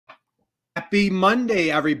Happy Monday,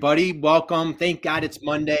 everybody. Welcome. Thank God it's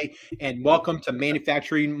Monday, and welcome to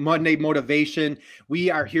Manufacturing Monday Motivation. We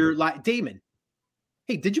are here live. Damon,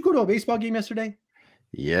 hey, did you go to a baseball game yesterday?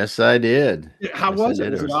 Yes, I did. How Yes, was I it?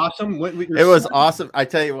 did. Was it awesome? It was awesome. I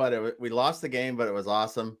tell you what, we lost the game, but it was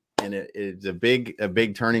awesome. And it's a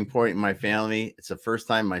big turning point in my family. It's the first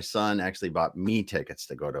time my son actually bought me tickets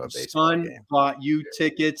to go to a baseball game. Bought you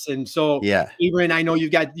tickets. And so, yeah, Aarin, I know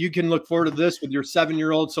you can look forward to this with your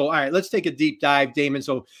 7-year-old. So, all right, let's take a deep dive, Damon.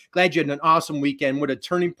 So glad you had an awesome weekend. What a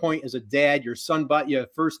turning point as a dad. Your son bought you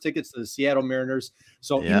first tickets to the Seattle Mariners.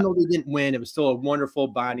 So even though they didn't win, it was still a wonderful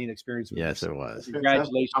bonding experience. Yes, it was.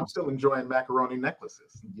 Congratulations. I'm still enjoying macaroni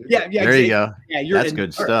necklaces. Yeah. There you go. Yeah, that's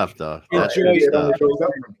good stuff, though. That's good stuff.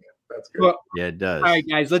 That's good. Well, yeah, it does. All right,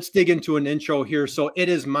 guys, let's dig into an intro here. So it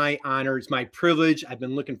is my honor. It's my privilege. I've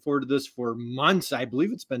been looking forward to this for months. I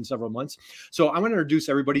believe it's been several months. So I want to introduce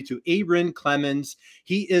everybody to Aarin Clemons.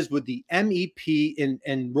 He is with the MEP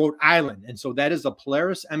in Rhode Island. And so that is the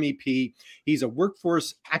Polaris MEP. He's a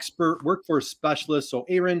workforce expert, workforce specialist. So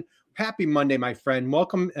Aarin, happy Monday, my friend.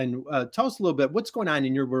 Welcome. And tell us a little bit, what's going on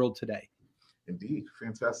in your world today? Indeed.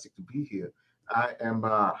 Fantastic to be here. I am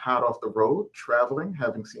hot off the road, traveling,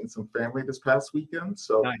 having seen some family this past weekend.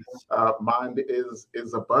 So nice. Mind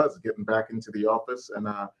is a buzz getting back into the office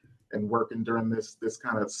and working during this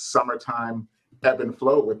kind of summertime ebb and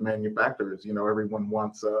flow with manufacturers. You know, everyone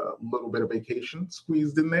wants a little bit of vacation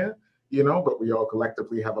squeezed in there, you know, but we all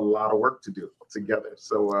collectively have a lot of work to do together.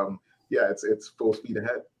 So yeah, it's full speed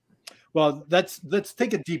ahead. Well, let's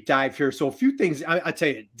take a deep dive here. So a few things I tell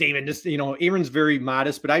you, Damon, just, you know, Aaron's very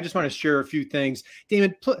modest, but I just want to share a few things.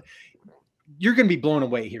 Damon, you're going to be blown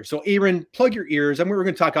away here. So Aarin, plug your ears. And we're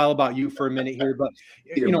going to talk all about you for a minute here, but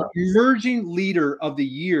you know, emerging leader of the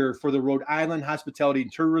year for the Rhode Island Hospitality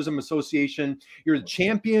and Tourism Association. You're the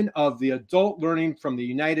champion of the adult learning from the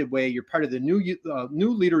United Way. You're part of the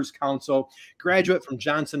new Leaders Council, graduate from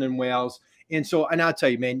Johnson and Wales. And so, and I'll tell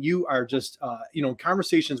you, man, you are just, you know,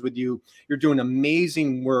 conversations with you, you're doing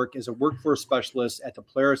amazing work as a workforce specialist at the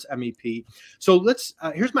Polaris MEP. So let's,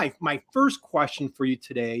 here's my first question for you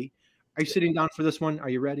today. Are you sitting down for this one? Are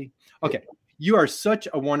you ready? Okay. You are such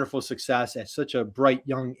a wonderful success at such a bright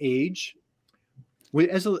young age.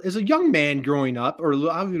 As a young man growing up, or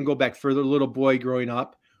I'll even go back further, a little boy growing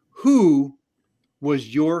up, who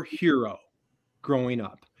was your hero growing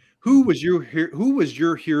up? Who was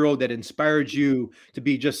your hero that inspired you to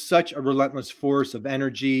be just such a relentless force of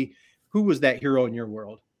energy? Who was that hero in your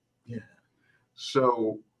world? Yeah.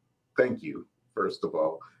 So thank you, first of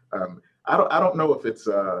all. I don't know if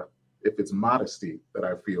it's modesty that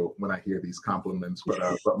I feel when I hear these compliments,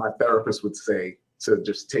 but my therapist would say to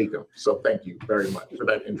just take them. So thank you very much for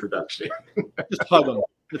that introduction. Just hug them.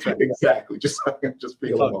 That's right. Exactly. Just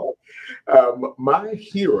feel them all. My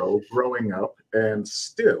hero growing up and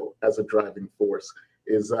still as a driving force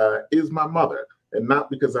is my mother. And not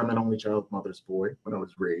because I'm an only child mother's boy when I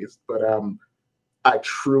was raised, but I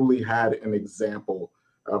truly had an example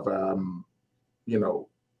of, you know,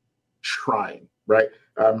 trying, right?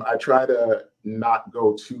 I try to not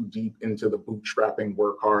go too deep into the bootstrapping,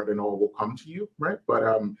 work hard and all will come to you, right? But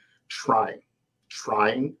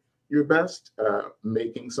trying your best,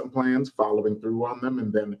 making some plans, following through on them,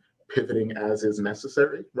 and then pivoting as is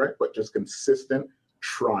necessary, right? But just consistent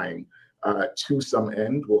trying to some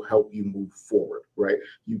end will help you move forward, right?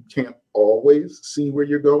 You can't always see where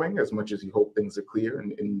you're going as much as you hope things are clear,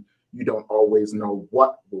 and you don't always know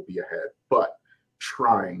what will be ahead, but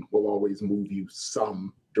trying will always move you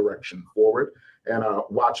some direction forward. And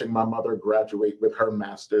watching my mother graduate with her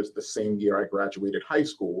master's the same year I graduated high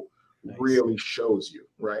school really shows you,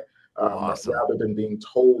 right? Awesome. Rather than being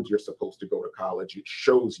told you're supposed to go to college, it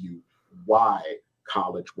shows you why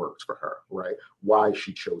college works for her, right? Why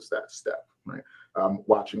she chose that step, right?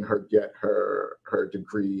 Watching her get her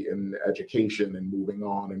degree in education and moving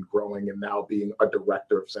on and growing and now being a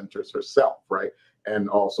director of centers herself, right? And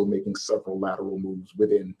also making several lateral moves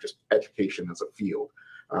within just education as a field.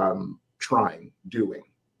 Trying, doing,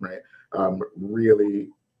 right?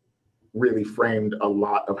 Really framed a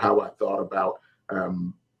lot of how I thought about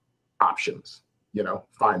options, you know,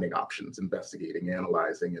 finding options, investigating,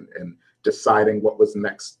 analyzing, and deciding what was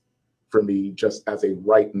next for me just as a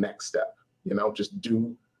right next step, you know, just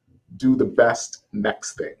do the best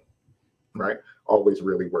next thing, right? Always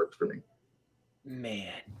really worked for me.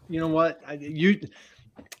 Man, you know what? Usually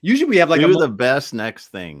we have like do the best next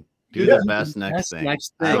thing. Do the best next thing.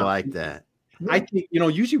 I like that. I think, you know,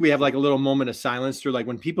 usually we have like a little moment of silence through, like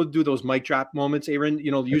when people do those mic drop moments, Aarin,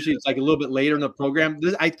 you know, usually it's like a little bit later in the program.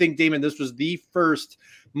 I think, Damon, this was the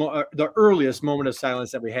earliest moment of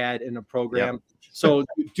silence that we had in the program. So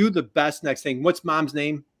do the best next thing. What's mom's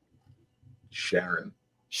name? Sharon.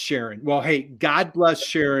 Sharon. Well, hey, God bless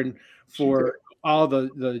Sharon for all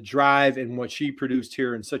the drive and what she produced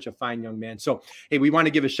here, and such a fine young man. So, hey, we want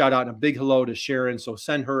to give a shout out and a big hello to Sharon. So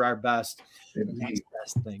send her our best. That's the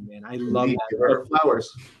best thing, man. I love that. Give her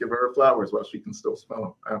flowers. Give her flowers while she can still smell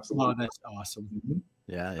them. Absolutely. Oh, that's awesome.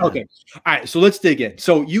 Yeah. Okay. All right. So let's dig in.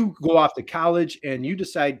 So you go off to college and you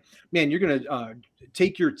decide, man, you're going to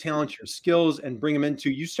take your talents, your skills, and bring them into.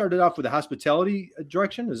 You started off with a hospitality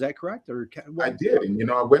direction. Is that correct? Or I did.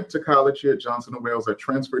 And, I went to college here at Johnson & Wales. I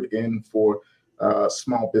transferred in for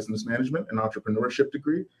small business management and entrepreneurship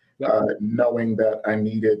degree, knowing that I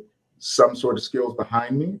needed some sort of skills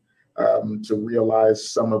behind me to realize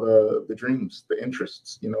some of the dreams, the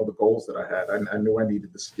interests, the goals that I had. I knew I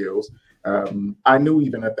needed the skills. I knew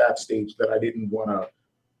even at that stage that I didn't want to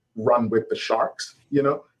run with the sharks.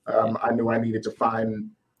 I knew I needed to find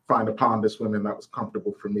a pond to swim in that was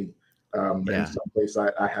comfortable for me. And someplace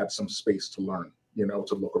I had some space to learn,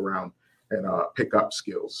 to look around and pick up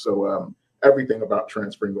skills. So everything about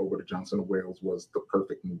transferring over to Johnson & Wales was the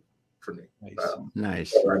perfect move for me.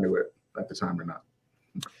 Nice. Whether I knew it at the time or not.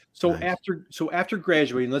 So after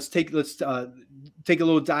graduating, let's take a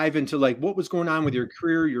little dive into like what was going on with your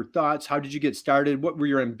career, your thoughts. How did you get started? What were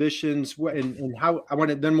your ambitions? And how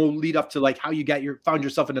then we'll lead up to like how you found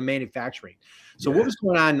yourself into manufacturing. So what was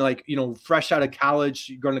going on? Like, fresh out of college,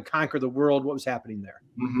 you're going to conquer the world. What was happening there?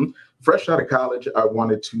 Fresh out of college, I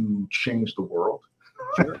wanted to change the world.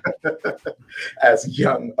 Sure. As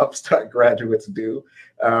young upstart graduates do.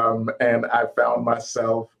 And I found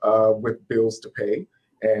myself with bills to pay.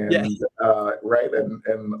 And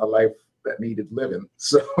and a life that needed living.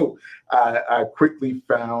 So I quickly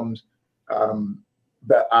found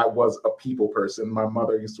that I was a people person. My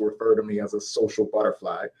mother used to refer to me as a social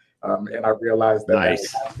butterfly, and I realized that it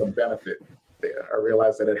had some benefit there. I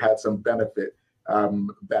realized that it had some benefit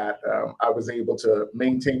that I was able to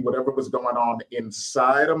maintain whatever was going on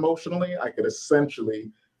inside emotionally. I could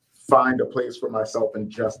essentially find a place for myself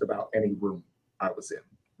in just about any room I was in.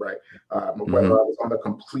 Right. Whether I was on the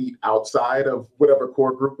complete outside of whatever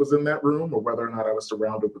core group was in that room, or whether or not I was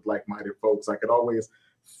surrounded with like-minded folks, I could always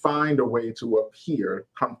find a way to appear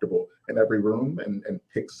comfortable in every room and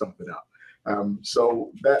pick something up.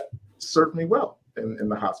 So that served me well in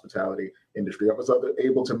the hospitality industry. I was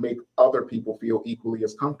able to make other people feel equally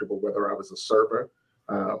as comfortable, whether I was a server,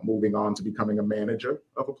 moving on to becoming a manager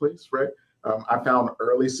of a place. Right. I found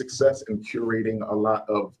early success in curating a lot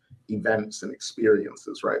of events and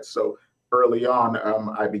experiences, right? So early on,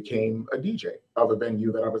 I became a DJ of a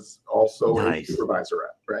venue that I was also a supervisor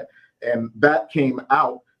at, right? And that came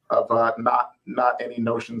out of not any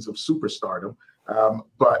notions of superstardom,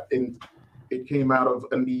 but it came out of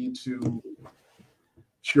a need to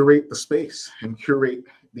curate the space and curate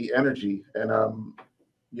the energy and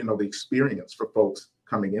the experience for folks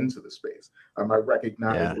coming into the space. I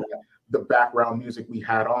recognized that the background music we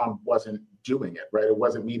had on wasn't doing it, right? It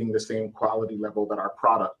wasn't meeting the same quality level that our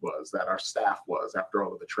product was, that our staff was after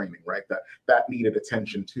all of the training, right? That needed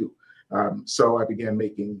attention too. So I began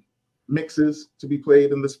making mixes to be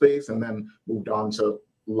played in the space, and then moved on to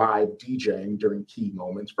live DJing during key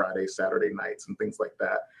moments, Friday, Saturday nights, and things like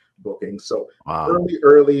that, booking. So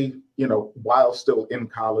early, while still in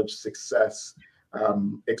college, success,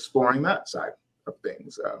 exploring that side of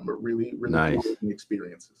things, really nice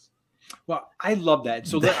experiences. Well, I love that.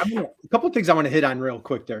 So a couple of things I want to hit on real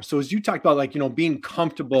quick there. So as you talked about, like, being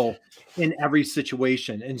comfortable in every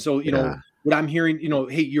situation. And so, what I'm hearing,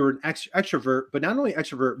 hey, you're an extrovert, but not only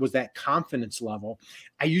extrovert was that confidence level.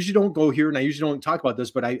 I usually don't go here and I usually don't talk about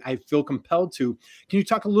this, but I feel compelled to. Can you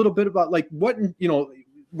talk a little bit about like what,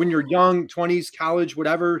 when you're young, 20s, college,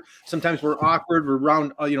 whatever, sometimes we're awkward, we're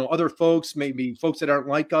around, other folks, maybe folks that aren't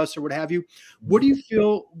like us or what have you. What do you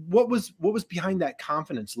feel, what was behind that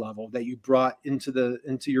confidence level that you brought into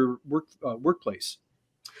your workplace?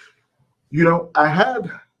 I had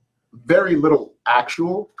very little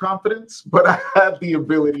actual confidence, but I had the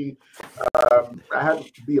ability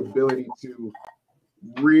to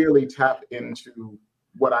really tap into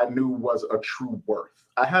what I knew was a true worth.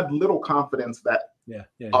 I had little confidence that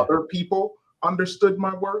other people understood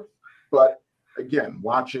my worth, but again,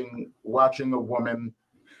 watching a woman,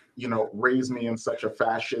 raise me in such a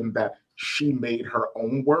fashion that she made her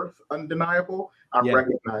own worth undeniable, I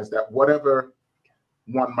recognized that whatever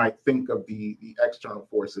one might think of the external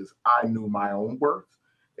forces, I knew my own worth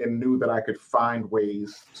and knew that I could find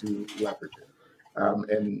ways to leverage it,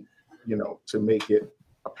 and to make it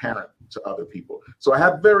apparent to other people. So I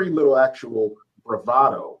had very little actual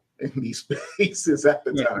bravado in these spaces at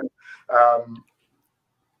the time.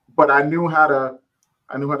 But I knew how to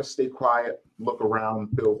I knew how to stay quiet, look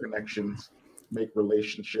around, build connections, make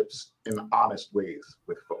relationships in honest ways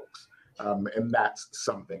with folks. And that's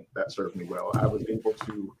something that served me well. I was able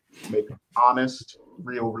to make honest,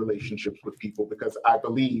 real relationships with people because I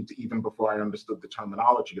believed, even before I understood the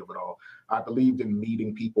terminology of it all, I believed in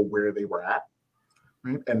meeting people where they were at,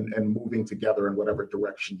 right? And moving together in whatever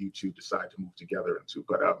direction you two decide to move together into.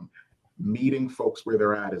 But meeting folks where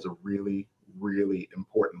they're at is a really, really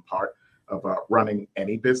important part of running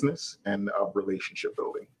any business and of relationship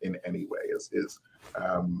building in any way. Is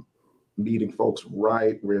meeting folks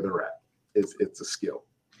right where they're at. It's a skill.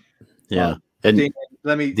 Yeah. And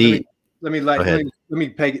let me peg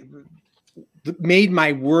it. Made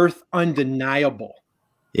my worth undeniable.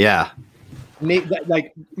 Yeah. Made that,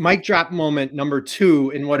 like, mic drop moment number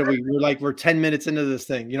 2. And what are we? We're 10 minutes into this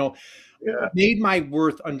thing, you know. Yeah. Made my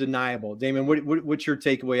worth undeniable. Damon, what's your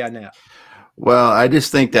takeaway on that? Well, I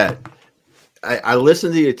just think that I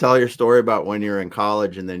listened to you tell your story about when you were in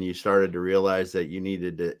college, and then you started to realize that you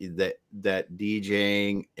needed that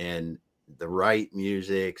DJing and the right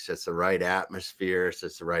music, so it's the right atmosphere, so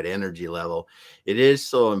it's the right energy level. It is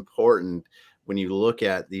so important when you look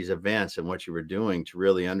at these events and what you were doing to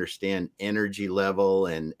really understand energy level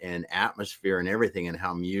and atmosphere and everything, and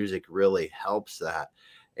how music really helps that.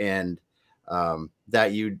 And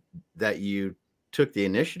that you took the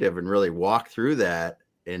initiative and really walked through that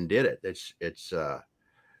and did it. It's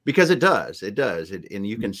because it does, and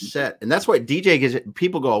you can set, and that's why DJ gets it.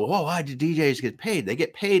 People go, "Whoa, why do DJs get paid?" They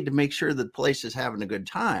get paid to make sure the place is having a good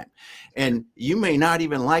time. And you may not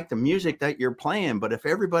even like the music that you're playing, but if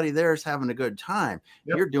everybody there is having a good time,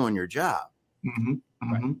 you're doing your job. Mm-hmm.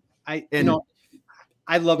 Mm-hmm. Right.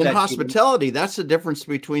 I love that. In hospitality, that's the difference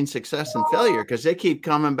between success and failure, because they keep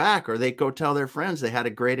coming back, or they go tell their friends they had a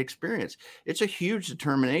great experience. It's a huge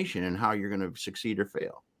determination in how you're going to succeed or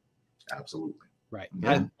fail. Absolutely. Right.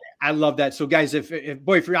 Yeah. I love that. So guys, if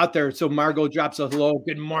you're out there, so Margot drops a hello.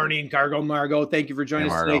 Good morning, Cargo Margot. Thank you for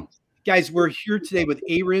joining us today. Guys, we're here today with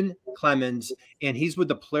Aarin Clemons, and he's with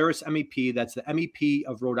the Polaris MEP. That's the MEP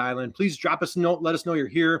of Rhode Island. Please drop us a note. Let us know you're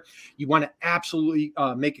here. You want to absolutely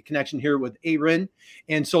make a connection here with Aarin.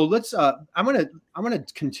 And so let's, I want to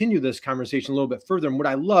continue this conversation a little bit further. And what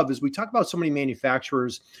I love is we talk about so many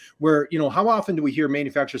manufacturers where, you know, how often do we hear a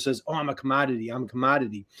manufacturer says, "Oh, I'm a commodity. I'm a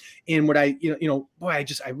commodity." And what I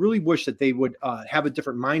really wish that they would have a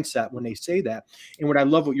different mindset when they say that. And what I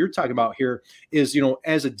love what you're talking about here is, you know,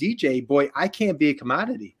 as a DJ, boy, I can't be a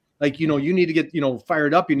commodity. Like, you know, you need to get, you know,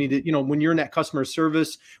 fired up. You need to, you know, when you're in that customer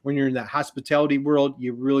service, when you're in that hospitality world,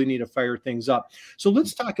 you really need to fire things up. So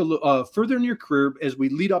let's talk a little further in your career as we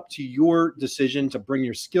lead up to your decision to bring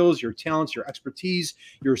your skills, your talents, your expertise,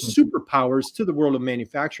 your superpowers to the world of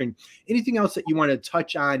manufacturing. Anything else that you want to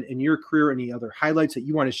touch on in your career? Any other highlights that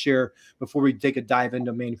you want to share before we take a dive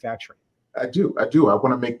into manufacturing? I do. I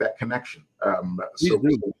want to make that connection. So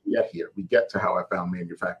we get to how I found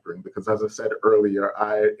manufacturing, because as I said earlier,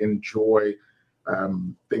 I enjoy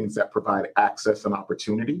things that provide access and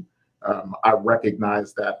opportunity. I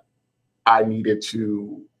recognize that I needed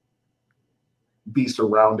to be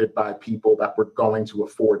surrounded by people that were going to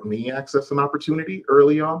afford me access and opportunity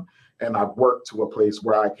early on. And I worked to a place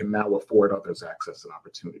where I can now afford others access and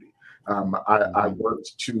opportunity. I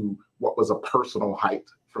worked to what was a personal height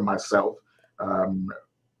for myself,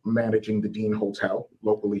 managing the Dean Hotel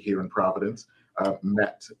locally here in Providence.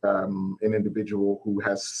 Met an individual who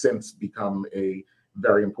has since become a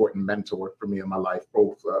very important mentor for me in my life,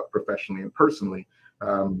 both professionally and personally,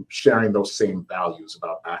 sharing those same values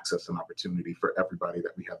about access and opportunity for everybody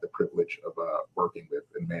that we had the privilege of working with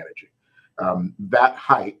and managing. That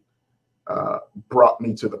height brought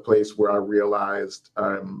me to the place where I realized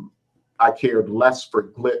I cared less for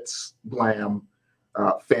glitz, glam,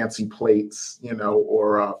 fancy plates, you know,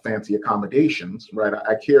 or fancy accommodations, right?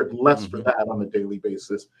 I cared less for that on a daily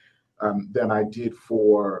basis than I did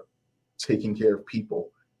for taking care of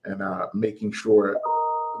people and making sure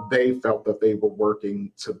they felt that they were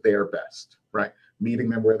working to their best, right? Meeting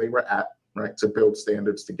them where they were at, right? To build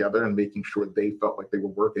standards together and making sure they felt like they were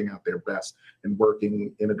working at their best and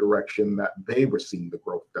working in a direction that they were seeing the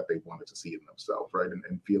growth that they wanted to see in themselves, right?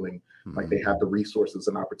 And feeling like they had the resources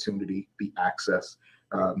and opportunity, the access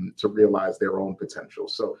to realize their own potential.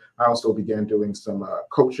 So I also began doing some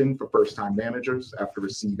coaching for first-time managers after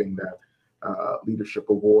receiving that leadership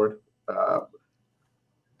award.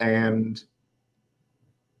 And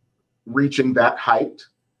reaching that height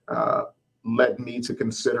led me to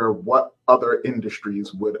consider what other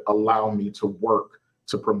industries would allow me to work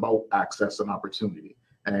to promote access and opportunity.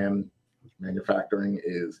 And manufacturing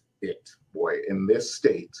is it, boy. In this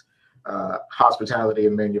state, Hospitality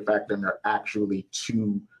and manufacturing are actually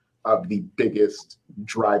two of the biggest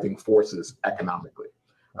driving forces economically,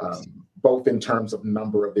 both in terms of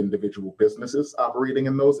number of individual businesses operating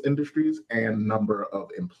in those industries and number of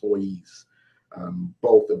employees.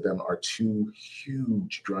 Both of them are two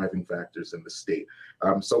huge driving factors in the state.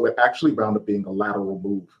 So it actually wound up being a lateral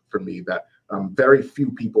move for me that very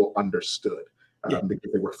few people understood.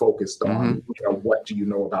 Because they were focused on, what do you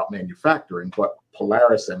know about manufacturing? But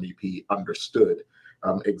Polaris MEP understood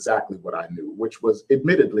exactly what I knew, which was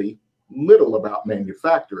admittedly little about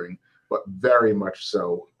manufacturing, but very much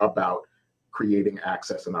so about creating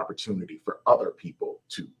access and opportunity for other people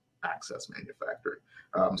to access manufacturing.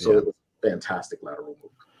 So it was a fantastic lateral move.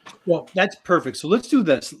 Well, that's perfect. So let's do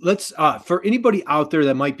this. Let's for anybody out there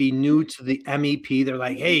that might be new to the MEP, they're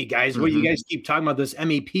like, hey guys, what you guys keep talking about this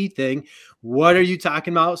MEP thing? What are you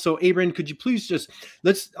talking about? So Aarin, could you please just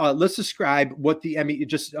let's describe what the MEP,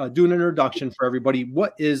 just do an introduction for everybody.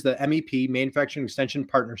 What is the MEP, Manufacturing Extension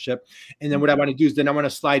Partnership? And then what I want to do is then I want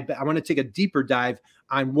to slide back. I want to take a deeper dive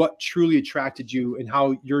on what truly attracted you and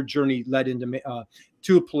how your journey led into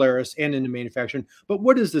to Polaris and into manufacturing. But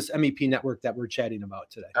what is this MEP network that we're chatting about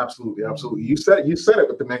today? Absolutely. You said it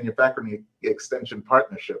with the Manufacturing Extension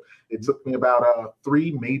Partnership. It took me about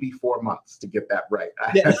 3, maybe 4 months to get that right.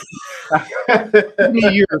 Yeah.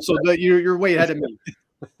 A year, so you're way ahead of me.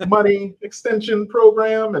 Money extension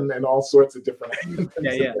program and all sorts of different things.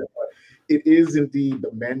 Yeah. It is indeed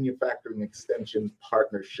the Manufacturing Extension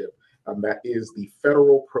Partnership. That is the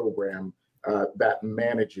federal program that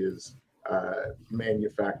manages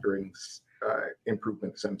manufacturing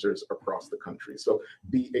improvement centers across the country. So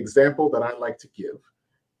the example that I like to give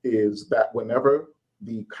is that whenever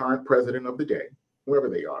the current president of the day, whoever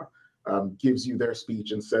they are, gives you their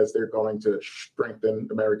speech and says they're going to strengthen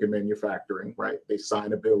American manufacturing, right? They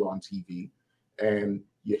sign a bill on TV and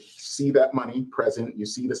you see that money present, you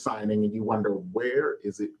see the signing and you wonder, where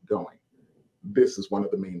is it going? This is one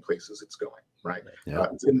of the main places it's going, right?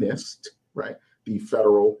 It's in NIST, right? The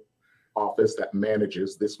federal office that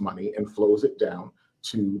manages this money and flows it down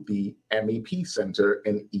to the MEP center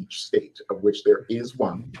in each state, of which there is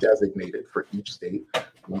one designated for each state,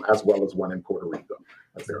 as well as one in Puerto Rico,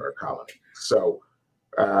 as there are colonies. So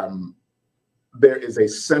there is a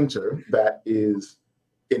center that is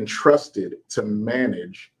entrusted to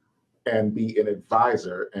manage and be an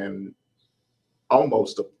advisor and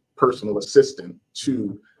almost a personal assistant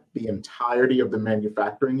to the entirety of the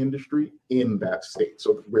manufacturing industry in that state.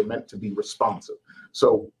 So we're meant to be responsive.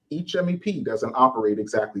 So each MEP doesn't operate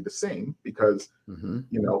exactly the same because,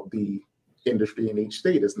 the industry in each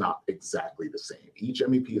state is not exactly the same. Each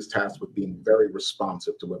MEP is tasked with being very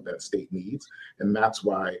responsive to what that state needs. And that's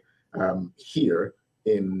why here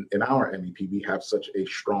in our MEP, we have such a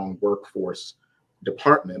strong workforce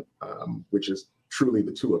department, which is truly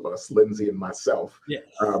the two of us, Lindsay and myself. Yes.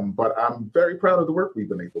 But I'm very proud of the work we've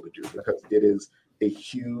been able to do because it is a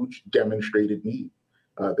huge demonstrated need,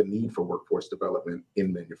 the need for workforce development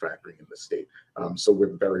in manufacturing in the state. So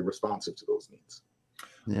we're very responsive to those needs.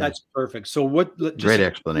 Yeah. That's perfect. So great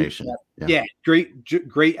explanation. Yeah,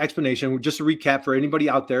 great explanation. Just to recap for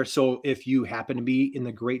anybody out there. So if you happen to be in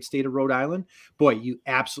the great state of Rhode Island, boy, you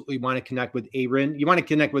absolutely want to connect with Aarin. You want to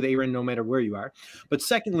connect with Aarin no matter where you are. But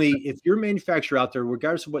secondly, if you're a manufacturer out there,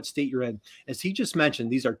 regardless of what state you're in, as he just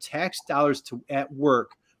mentioned, these are tax dollars at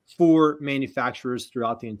work for manufacturers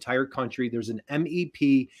throughout the entire country. There's an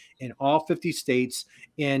MEP in all 50 states.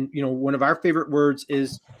 And, one of our favorite words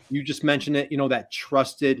is, you just mentioned it, that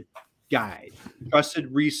trusted guide,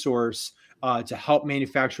 trusted resource to help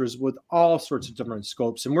manufacturers with all sorts of different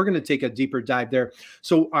scopes. And we're going to take a deeper dive there.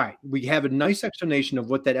 So, all right, we have a nice explanation of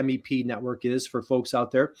what that MEP network is for folks out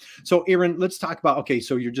there. So, Aarin, let's talk about, okay,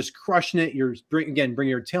 so you're just crushing it. You're bring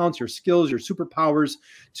your talents, your skills, your superpowers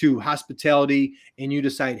to hospitality, and you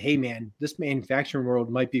decide, hey, man, this manufacturing world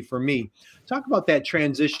might be for me. Talk about that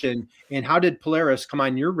transition and how did Polaris come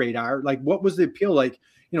on your radar? Like, what was the appeal? Like,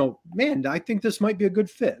 man, I think this might be a good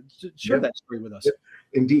fit. Share that story with us.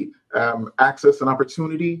 Indeed. Access and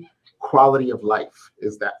opportunity, quality of life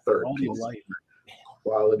is that third piece.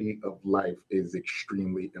 Quality of life is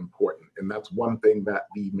extremely important. And that's one thing that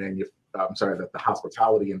that the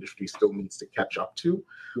hospitality industry still needs to catch up to.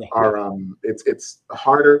 It's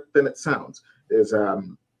harder than it sounds. Is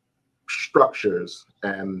structures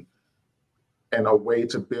and a way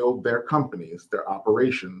to build their companies, their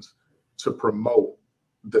operations, to promote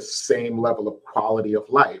the same level of quality of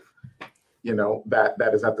life,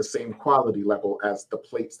 that is at the same quality level as the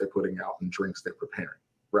plates they're putting out and drinks they're preparing,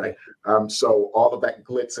 right? So all of that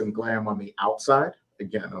glitz and glam on the outside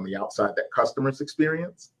again, on the outside, that customer's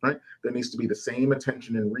experience, right? There needs to be the same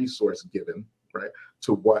attention and resource given, right,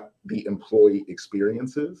 to what the employee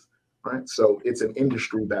experiences, right? So it's an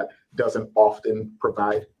industry that doesn't often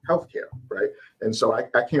provide healthcare, right? And so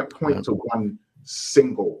I can't point to one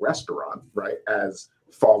single restaurant, right, as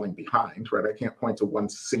falling behind, right? I can't point to one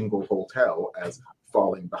single hotel as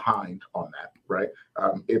falling behind on that, right?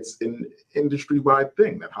 It's an industry-wide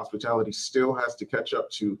thing that hospitality still has to catch up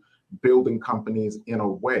to building companies in a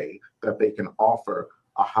way that they can offer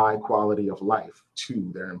a high quality of life to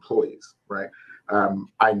their employees, right?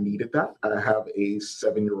 I needed that. I have a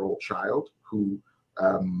 7-year-old child who,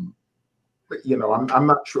 you know, I'm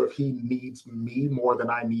not sure if he needs me more than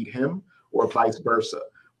I need him or vice versa.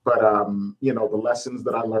 But, you know, the lessons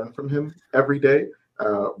that I learn from him every day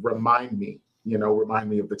remind me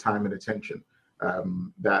of the time and attention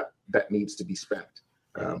that needs to be spent,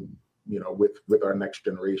 you know, with our next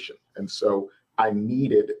generation. And so I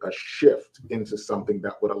needed a shift into something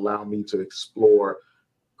that would allow me to explore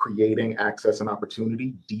creating access and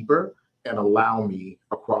opportunity deeper and allow me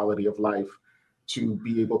a quality of life to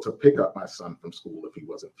be able to pick up my son from school if he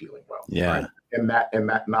wasn't feeling well. Yeah. Right? And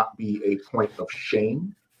that not be a point of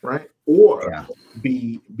shame, right? Or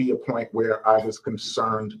be a point where I was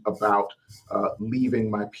concerned about leaving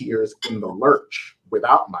my peers in the lurch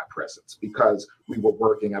without my presence because we were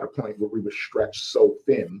working at a point where we were stretched so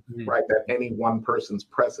thin, right, that any one person's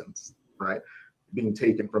presence, right, being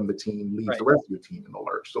taken from the team leaves the rest of the team in the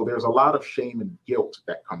lurch. So there's a lot of shame and guilt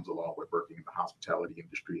that comes along with working in the hospitality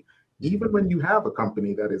industry, even when you have a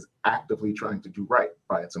company that is actively trying to do right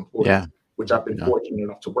by its employees, which I've been fortunate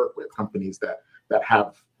enough to work with, companies that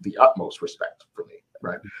have the utmost respect for me,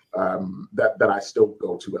 right? That I still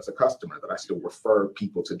go to as a customer, that I still refer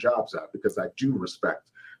people to jobs at because I do respect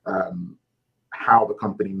how the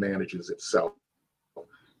company manages itself.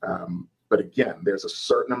 But again, there's a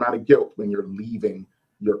certain amount of guilt when you're leaving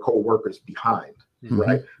your coworkers behind,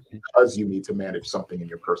 right? Because you need to manage something in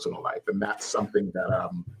your personal life. And that's something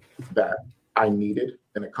that I needed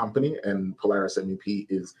in a company, and Polaris MEP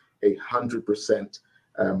is 100%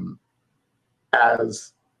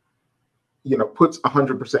 as, you know, puts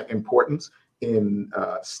 100% importance in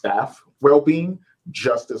staff well-being,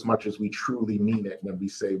 just as much as we truly mean it when we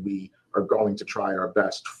say we are going to try our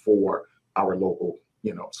best for our local,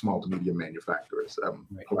 you know, small to medium manufacturers.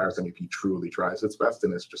 Polaris MEP truly tries its best,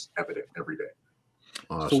 and it's just evident every day.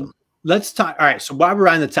 Awesome. So let's talk. All right. So while we're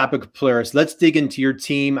on the topic of Polaris, let's dig into your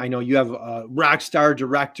team. I know you have a rock star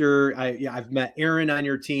director. I've met Aarin on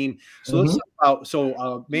your team. So let's talk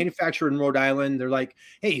about, manufacturer in Rhode Island. They're like,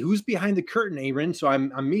 hey, who's behind the curtain, Aarin? So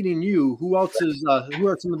I'm meeting you. Who else is, who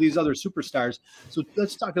are some of these other superstars? So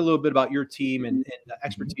let's talk a little bit about your team and the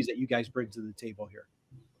expertise that you guys bring to the table here.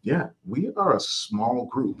 Yeah, we are a small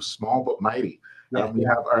group, small but mighty. We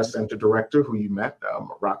have our center director, who you met, a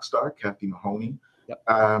rock star, Kathy Mahoney.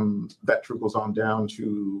 That trickles on down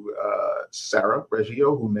to Sarah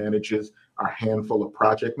Reggio, who manages our handful of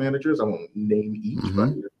project managers. I won't name each, but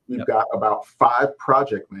we've got about 5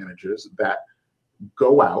 project managers that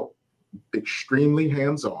go out extremely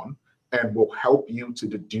hands-on and will help you to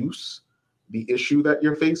deduce the issue that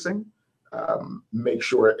you're facing, make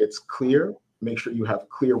sure it's clear, make sure you have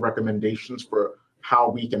clear recommendations for how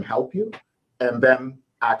we can help you, and then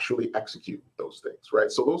actually execute those things,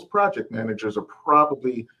 right? So those project managers are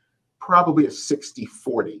probably a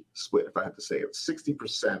 60-40 split, if I had to say it.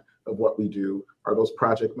 60% of what we do are those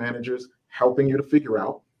project managers helping you to figure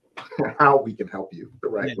out how we can help you the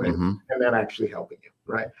right way, and then actually helping you,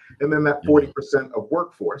 right? And then that 40% of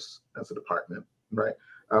workforce as a department, right,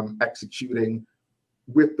 executing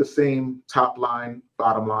with the same top line,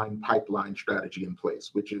 bottom line, pipeline strategy in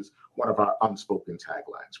place, which is one of our unspoken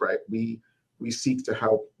taglines, right? We seek to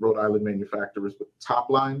help Rhode Island manufacturers with top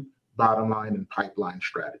line, bottom line, and pipeline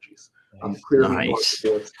strategies. Clearly,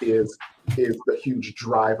 motorsports is the huge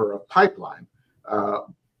driver of pipeline.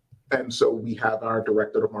 And so we have our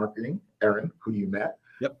director of marketing, Aarin, who you met,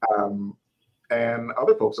 and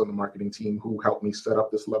other folks on the marketing team who helped me set up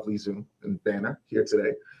this lovely Zoom and banner here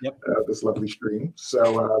today, this lovely stream.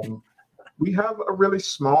 So we have a really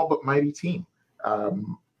small but mighty team.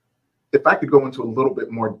 If I could go into a little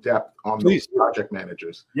bit more depth on those project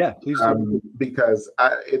managers. Yeah, please. Because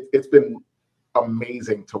it's been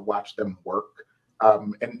amazing to watch them work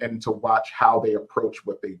and to watch how they approach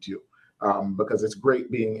what they do. Because it's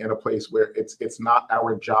great being in a place where it's not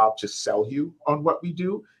our job to sell you on what we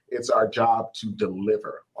do. It's our job to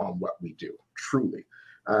deliver on what we do, truly.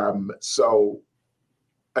 So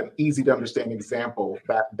an easy to understand example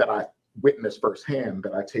that I witnessed firsthand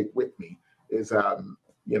that I take with me is,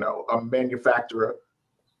 you know, a manufacturer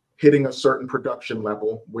hitting a certain production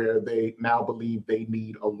level where they now believe they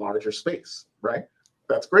need a larger space, right?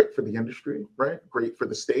 That's great for the industry, right? Great for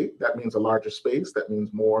the state. That means a larger space. That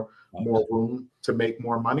means more room to make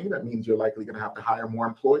more money. That means you're likely going to have to hire more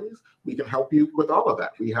employees. We can help you with all of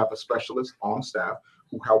that. We have a specialist on staff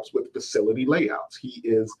who helps with facility layouts. He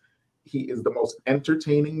is the most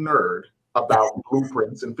entertaining nerd about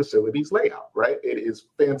blueprints and facilities layout, right? It is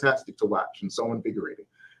fantastic to watch and so invigorating.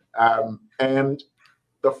 And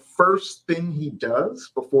the first thing he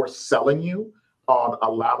does before selling you on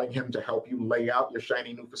allowing him to help you lay out your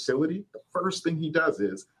shiny new facility, the first thing he does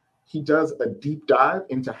is he does a deep dive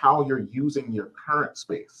into how you're using your current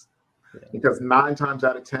space. Because 9 times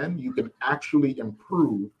out of 10, you can actually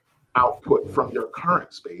improve output from your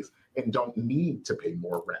current space and don't need to pay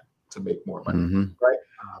more rent to make more money, right?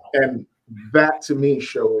 And that to me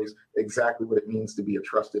shows exactly what it means to be a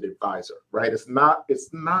trusted advisor, right? It's not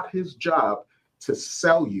his job to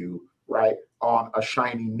sell you, right, on a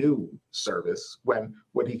shiny new service when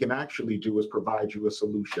what he can actually do is provide you a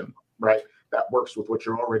solution, right, that works with what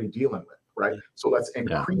you're already dealing with, right? So let's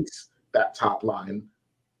increase that top line,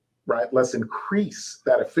 right? Let's increase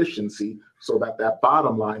that efficiency so that that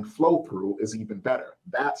bottom line flow through is even better.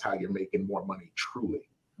 That's how you're making more money truly,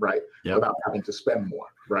 right? Without having to spend more,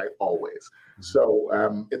 right? Always.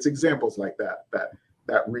 So it's examples like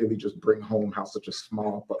that really just bring home how such a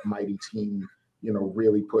small but mighty team, you know,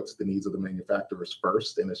 really puts the needs of the manufacturers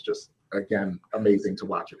first. And it's just, again, amazing to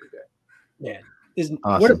watch every day. Yeah.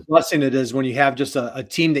 Awesome. What a blessing it is when you have just a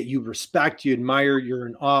team that you respect, you admire, you're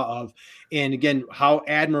in awe of. And again, how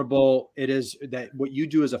admirable it is that what you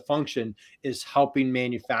do as a function is helping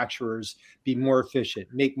manufacturers be more efficient,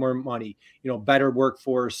 make more money, you know, better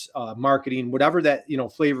workforce, marketing, whatever that, you know,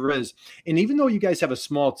 flavor is. And even though you guys have a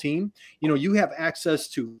small team, you know, you have access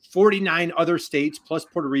to 49 other states plus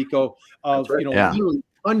Puerto Rico of, you know, literally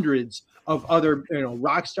hundreds of other, you know,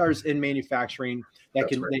 rock stars in manufacturing that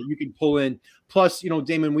that you can pull in. Plus, you know,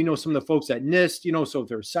 Damon, we know some of the folks at NIST, you know, so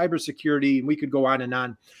there's cybersecurity, and we could go on and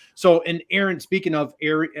on. So, and Aaron, speaking of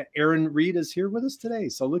Aaron Reed is here with us today.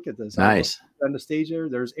 So look at this. Nice. On the stage there.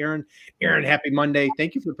 There's Aaron. Aaron, happy Monday.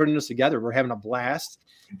 Thank you for putting this together. We're having a blast.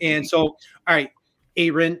 And so, all right,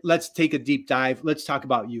 Aaron, let's take a deep dive. Let's talk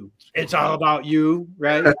about you. It's all about you,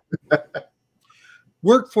 right?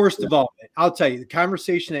 Workforce development. I'll tell you, the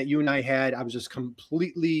conversation that you and I had, I was just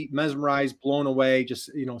completely mesmerized, blown away.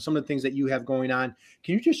 Just, you know, some of the things that you have going on.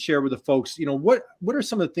 Can you just share with the folks, you know, what are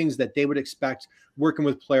some of the things that they would expect working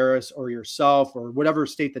with Polaris or yourself or whatever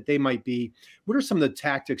state that they might be? What are some of the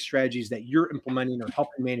tactics, strategies that you're implementing or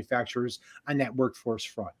helping manufacturers on that workforce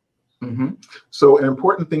front? So an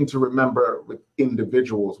important thing to remember with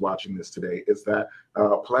individuals watching this today is that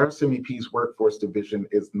Polaris MEP's workforce division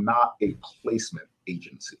is not a placement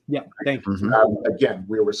agency. Yeah, thank you. Again,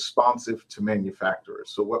 we're responsive to manufacturers.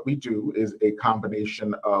 So what we do is a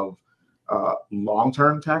combination of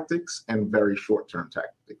long-term tactics and very short-term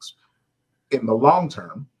tactics. In the long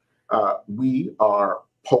term, we are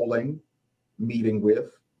polling, meeting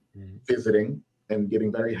with, visiting, and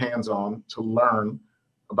getting very hands-on to learn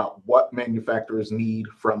about what manufacturers need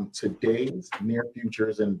from today's, near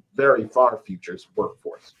futures, and very far futures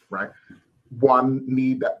workforce, right? One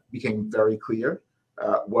need that became very clear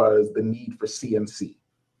was the need for CNC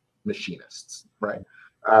machinists, right?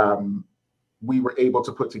 We were able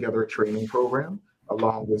to put together a training program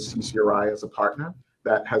along with CCRI as a partner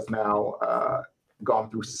that has now gone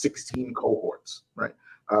through 16 cohorts, right?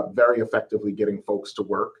 Very effectively getting folks to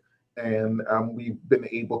work. And we've been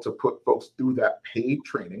able to put folks through that paid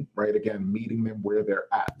training, right? Again, meeting them where they're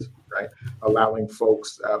at, right? Allowing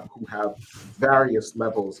folks who have various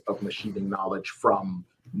levels of machining knowledge from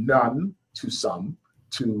none to some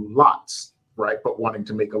to lots, right? But wanting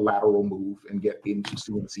to make a lateral move and get into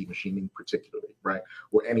CNC machining particularly, right?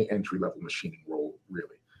 Or any entry-level machining role,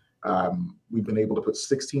 really. We've been able to put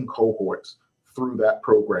 16 cohorts through that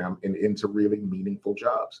program and into really meaningful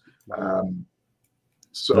jobs.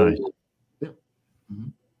 So, nice.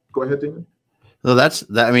 Go ahead, Damon. So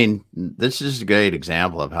I mean, this is a great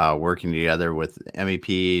example of how working together with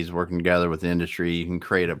MEPs, working together with the industry, you can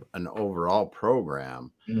create an overall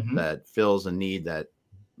program that fills a need that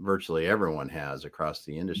virtually everyone has across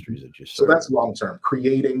the industries that you serve. So that's long term,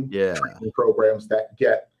 creating training programs that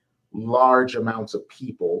get large amounts of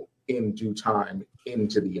people in due time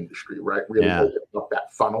into the industry, right? Really open up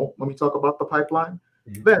that funnel when we talk about the pipeline.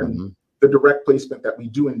 Then the direct placement that we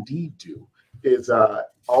do indeed do is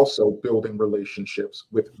also building relationships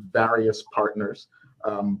with various partners,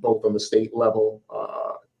 both on the state level,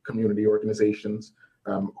 community organizations,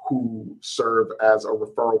 who serve as a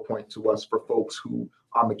referral point to us for folks who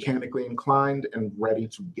are mechanically inclined and ready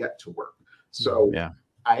to get to work. So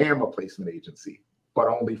I am a placement agency, but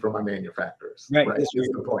only for my manufacturers. Right. That's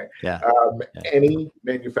the point. Any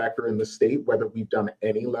manufacturer in the state, whether we've done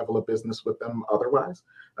any level of business with them otherwise,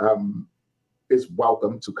 is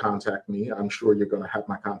welcome to contact me. I'm sure you're going to have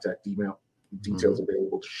my contact email details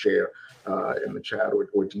available to share in the chat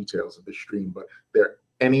or details of the stream. But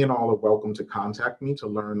any and all are welcome to contact me to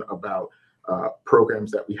learn about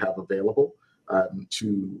programs that we have available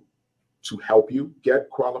to help you get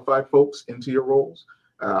qualified folks into your roles,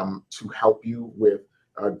 to help you with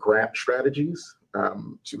grant strategies,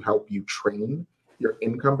 to help you train your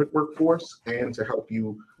incumbent workforce, and to help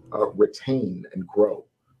you retain and grow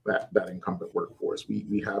that incumbent workforce.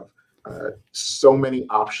 We have so many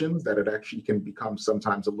options that it actually can become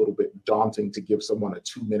sometimes a little bit daunting to give someone a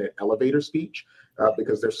 2-minute elevator speech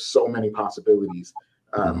because there's so many possibilities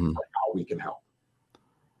of how we can help.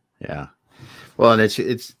 Yeah. Well, and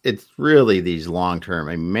it's really these long-term,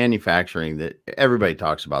 I mean, manufacturing, that everybody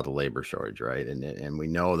talks about the labor shortage, right? And we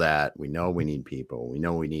know that. We know we need people. We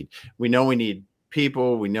know we need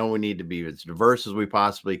people. We know we need to be as diverse as we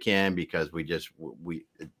possibly can, because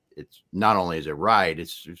it's not only is it right,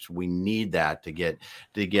 it's we need that to get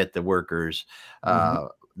the workers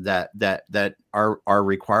that are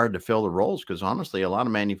required to fill the roles, because honestly, a lot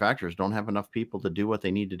of manufacturers don't have enough people to do what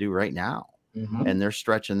they need to do right now. And they're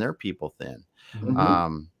stretching their people thin.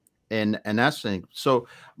 And that's the thing. So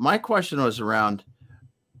my question was around,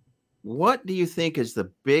 what do you think is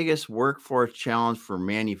the biggest workforce challenge for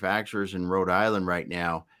manufacturers in Rhode Island right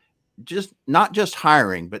now? Not just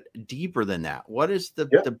hiring, but deeper than that. What is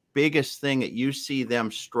the biggest thing that you see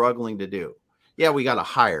them struggling to do? Yeah, we got to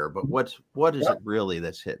hire, but what is it really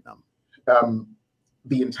that's hitting them?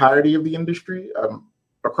 The entirety of the industry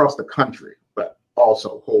across the country, but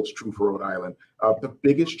also holds true for Rhode Island. The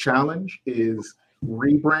biggest challenge is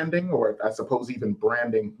rebranding, or I suppose even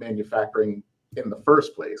branding manufacturing in the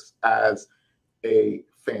first place as a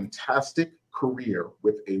fantastic career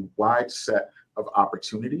with a wide set of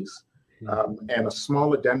opportunities. And a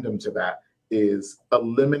small addendum to that is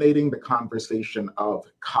eliminating the conversation of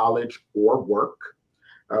college or work,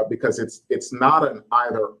 because it's not an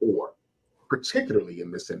either or, particularly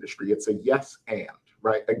in this industry. It's a yes and,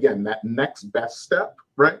 right? Again, that next best step,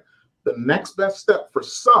 right? The next best step for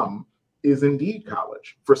some is indeed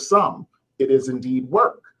college. For some, it is indeed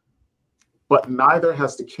work. But neither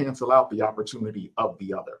has to cancel out the opportunity of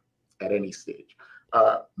the other at any stage.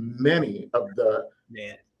 Many of the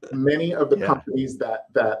companies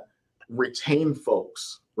that retain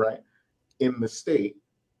folks, right, in the state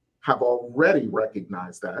have already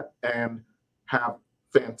recognized that and have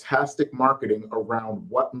fantastic marketing around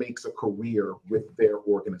what makes a career with their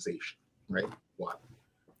organization, right? 1.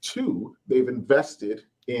 2, they've invested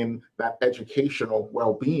in that educational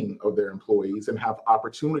well-being of their employees and have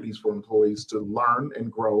opportunities for employees to learn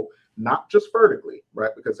and grow, not just vertically,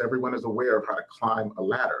 right? Because everyone is aware of how to climb a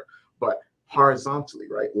ladder, but horizontally,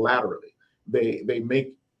 right? Laterally. They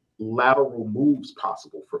make lateral moves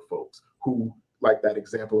possible for folks who, like that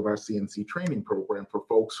example of our CNC training program, for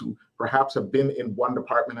folks who perhaps have been in one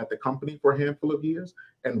department at the company for a handful of years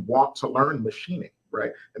and want to learn machining,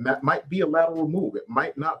 right? And that might be a lateral move. It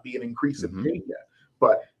might not be an increase in pay yet,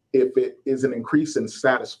 but if it is an increase in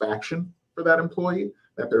satisfaction for that employee,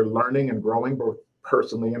 that they're learning and growing both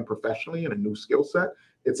personally and professionally in a new skill set,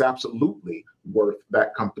 it's absolutely worth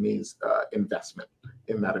that company's investment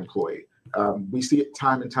in that employee. We see it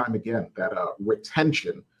time and time again that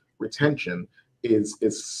retention is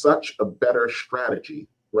such a better strategy,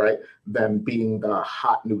 right, than being the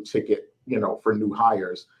hot new ticket, for new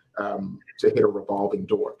hires to hit a revolving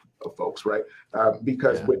door of folks, right?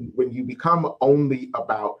 Because when you become only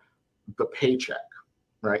about the paycheck,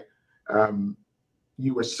 right,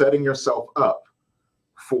 you are setting yourself up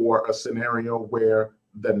for a scenario where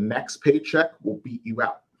the next paycheck will beat you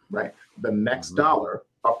out, right? The next dollar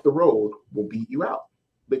up the road will beat you out,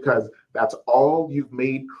 because that's all you've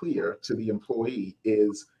made clear to the employee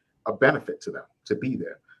is a benefit to them to be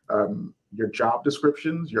there. Your job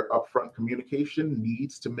descriptions, your upfront communication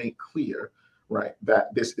needs to make clear, right,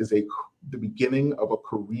 that this is the beginning of a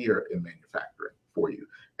career in manufacturing for you.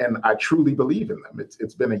 And I truly believe in them.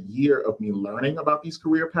 It's been a year of me learning about these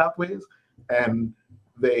career pathways, and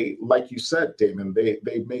they, like you said, Damon, they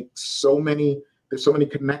make there's so many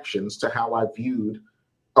connections to how I viewed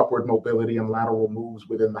upward mobility and lateral moves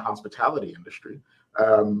within the hospitality industry.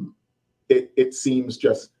 It seems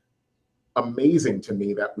just amazing to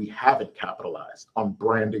me that we haven't capitalized on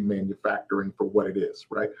branding manufacturing for what it is,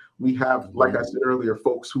 right? We have, like I said earlier,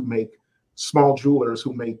 folks who make small jewelers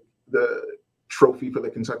who make the trophy for the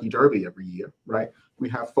Kentucky Derby every year, right? We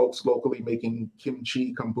have folks locally making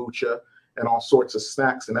kimchi, kombucha, and all sorts of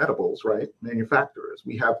snacks and edibles, right? Manufacturers.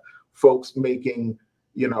 We have folks making,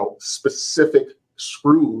 you know, specific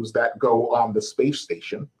screws that go on the space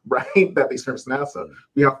station, right? That they service NASA.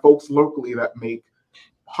 We have folks locally that make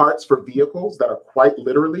parts for vehicles that are quite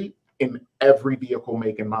literally in every vehicle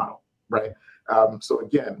make and model, right? So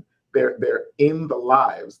again, they're in the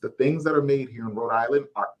lives. The things that are made here in Rhode Island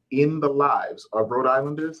are in the lives of Rhode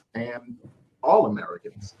Islanders and all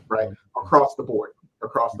Americans, right? Across the board.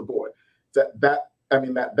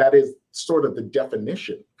 That is sort of the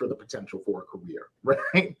definition for the potential for a career,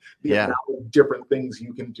 right? The amount of different things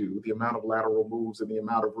you can do, the amount of lateral moves, and the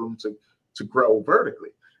amount of room to grow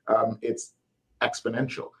vertically. It's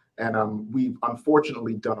exponential. And we've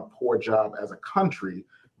unfortunately done a poor job as a country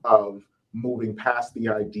of moving past the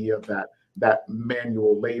idea that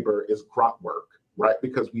manual labor is grunt work, right?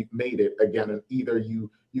 Because we've made it, again, and either you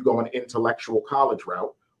go an intellectual college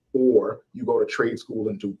route or you go to trade school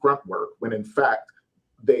and do grunt work, when in fact,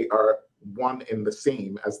 they are one and the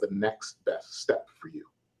same as the next best step for you,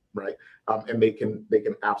 right? And they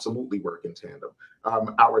can absolutely work in tandem.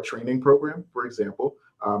 Our training program, for example,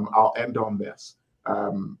 I'll end on this.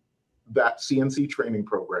 That CNC training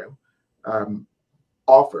program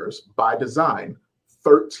offers, by design,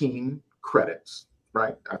 13 credits,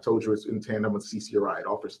 right? I told you it's in tandem with CCRI. It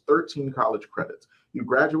offers 13 college credits. You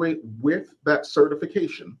graduate with that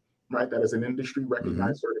certification, right? That is an industry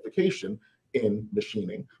recognized certification in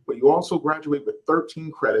machining, but you also graduate with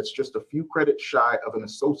 13 credits, just a few credits shy of an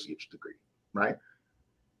associate's degree, right?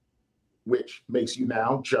 Which makes you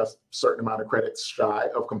now just a certain amount of credits shy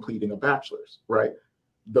of completing a bachelor's, right?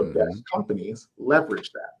 The best companies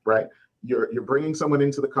leverage that, right? You're bringing someone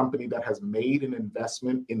into the company that has made an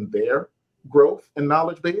investment in their growth and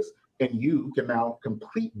knowledge base, and you can now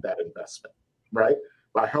complete that investment, right?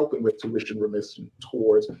 By helping with tuition remission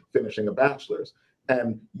towards finishing a bachelor's.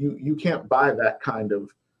 And you can't buy that kind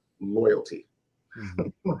of loyalty,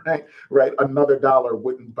 right? Another dollar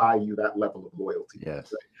wouldn't buy you that level of loyalty, right?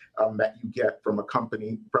 That you get from a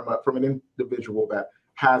company, from an individual that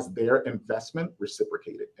has their investment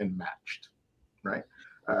reciprocated and matched, right?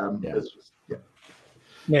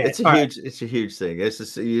 It's a huge thing.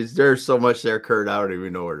 There's so much there, Kurt. I don't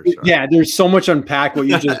even know where to start. Yeah, there's so much unpack what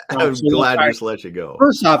you just. I'm glad I just let you go.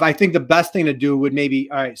 First off, I think the best thing to do would maybe,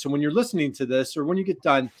 all right. So when you're listening to this, or when you get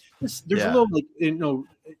done, there's a little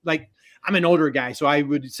like I'm an older guy, so I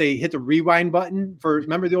would say hit the rewind button for.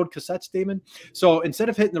 Remember the old cassettes, Damon? So instead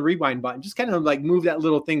of hitting the rewind button, just kind of like move that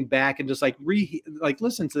little thing back and just like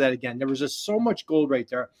listen to that again. There was just so much gold right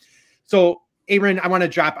there. So. Aaron, I want to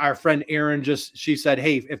drop our friend Aaron. She said,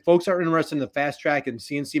 hey, if folks are interested in the fast track and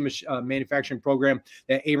CNC manufacturing program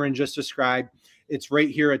that Aaron just described, it's right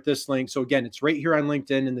here at this link. So again, it's right here on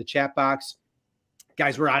LinkedIn in the chat box.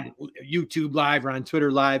 Guys, we're on YouTube Live, we're on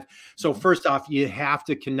Twitter Live. So first off, you have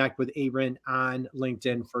to connect with Aaron on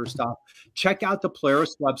LinkedIn. First off, check out the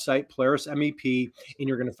Polaris website, Polaris MEP, and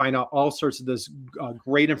you're going to find out all sorts of this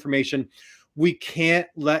great information. We can't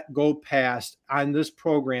let go past on this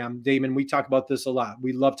program, Damon. We talk about this a lot.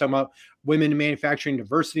 We love talking about women in manufacturing,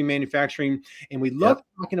 diversity in manufacturing, and we love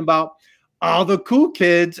talking about all the cool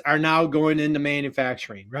kids are now going into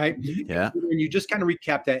manufacturing, right? Yeah. And you just kind of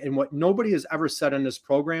recap that. And what nobody has ever said on this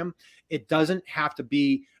program, it doesn't have to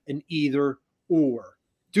be an either or.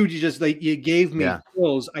 Dude, you gave me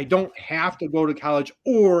skills. I don't have to go to college,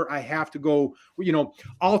 or I have to go,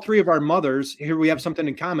 all three of our mothers, here we have something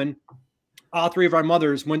in common. All three of our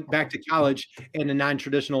mothers went back to college in a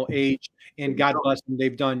non-traditional age, and God bless them.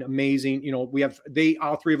 They've done amazing.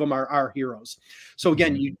 All three of them are our heroes. So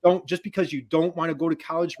again, just because you don't want to go to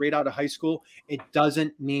college right out of high school, it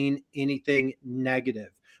doesn't mean anything negative.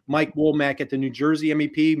 Mike Womack at the New Jersey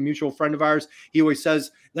MEP, mutual friend of ours, he always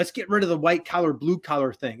says, let's get rid of the white collar, blue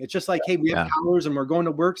collar thing. It's just like, hey, we have collars and we're going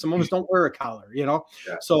to work. Some of us don't wear a collar,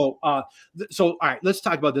 So, all right, let's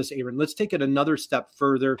talk about this, Aaron. Let's take it another step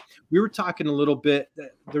further. We were talking a little bit,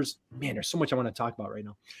 there's so much I want to talk about right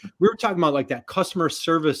now. We were talking about like that customer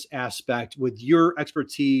service aspect with your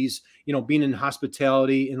expertise, being in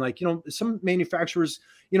hospitality and some manufacturers,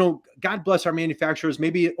 God bless our manufacturers.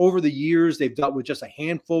 Maybe over the years, they've dealt with just a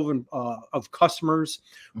handful of customers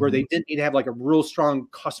where they didn't need to have like a real strong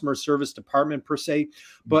customer service department per se.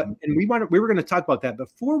 But, and we were going to talk about that.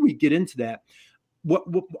 Before we get into that, what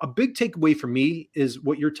a big takeaway for me is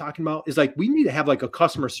what you're talking about is like, we need to have like a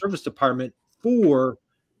customer service department for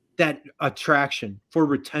that attraction, for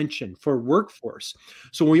retention, for workforce.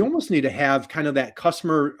 So we almost need to have kind of that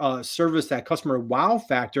customer service, that customer wow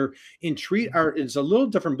factor, and treat our, it's a little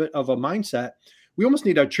different bit of a mindset. We almost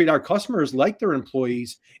need to treat our customers like their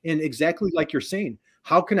employees, and exactly like you're saying,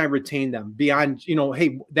 how can I retain them beyond,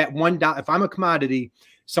 hey, that $1, if I'm a commodity,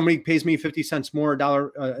 somebody pays me 50 cents more,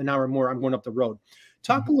 $1 an hour more, I'm going up the road.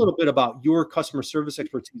 Talk a little bit about your customer service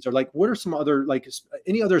expertise, or like, what are some other, like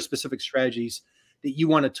any other specific strategies that you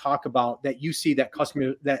want to talk about that you see that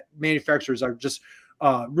that manufacturers are just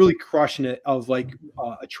really crushing it, of like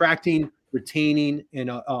attracting, retaining,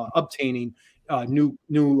 and obtaining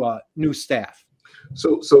new staff?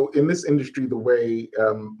 So in this industry, the way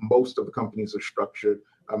most of the companies are structured,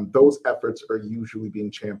 those efforts are usually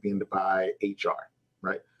being championed by HR,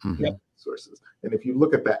 right? Mm-hmm. Sources. And if you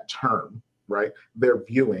look at that term, right, they're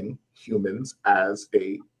viewing humans as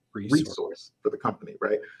a resource for the company,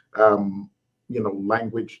 right?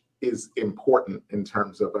 Language is important in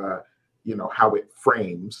terms of, how it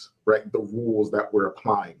frames, right, the rules that we're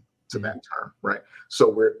applying to that term, right? So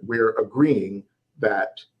we're agreeing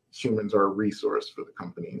that humans are a resource for the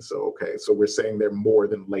company. So, okay, so we're saying they're more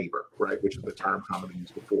than labor, right? Which is the term commonly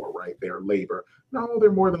used before, right? They're labor. No,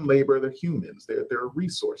 they're more than labor. They're humans. They're a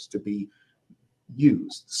resource to be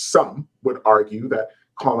used. Some would argue that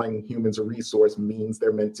calling humans a resource means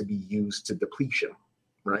they're meant to be used to depletion,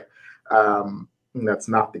 right? And that's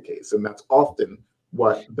not the case. And that's often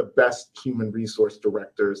what the best human resource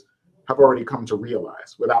directors have already come to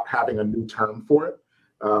realize without having a new term for it.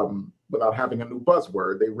 Without having a new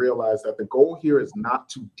buzzword, they realize that the goal here is not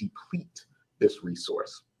to deplete this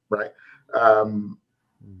resource, right?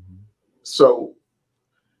 So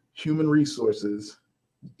human resources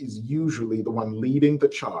is usually the one leading the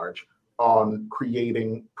charge on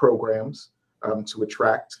creating programs to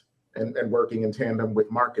attract and working in tandem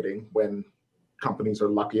with marketing when companies are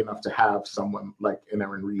lucky enough to have someone like an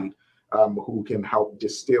Aarin Reed who can help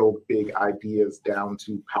distill big ideas down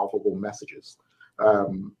to palpable messages.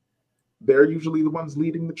 They're usually the ones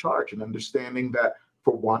leading the charge and understanding that,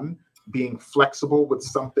 for one, being flexible with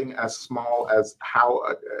something as small as how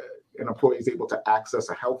an employee is able to access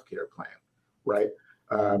a healthcare plan, right?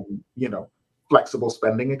 Flexible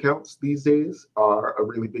spending accounts these days are a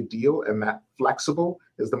really big deal, and that flexible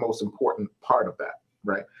is the most important part of that,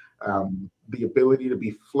 right? The ability to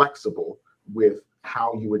be flexible with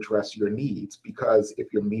how you address your needs, because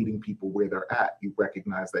if you're meeting people where they're at, you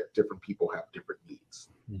recognize that different people have different needs,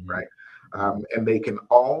 right? And they can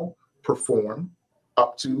all perform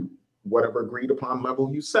up to whatever agreed upon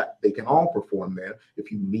level you set. They can all perform there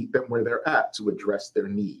if you meet them where they're at to address their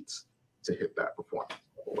needs to hit that performance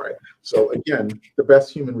level, right? So again, the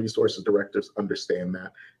best human resources directors understand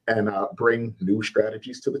that and bring new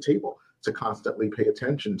strategies to the table to constantly pay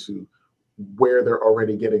attention to where they're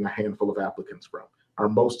already getting a handful of applicants from. Are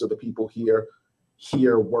most of the people here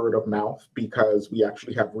word of mouth because we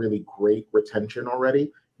actually have really great retention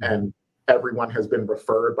already, and everyone has been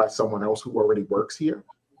referred by someone else who already works here?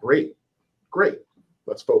 Great.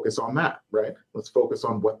 Let's focus on that, right? Let's focus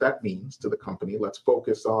on what that means to the company. Let's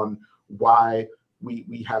focus on why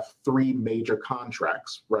we have 3 major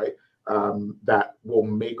contracts, right? That will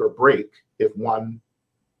make or break if one,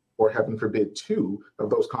 or heaven forbid, 2 of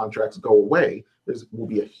those contracts go away. There will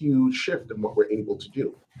be a huge shift in what we're able to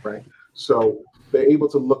do, right? So they're able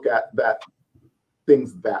to look at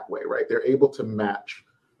things that way, right? They're able to match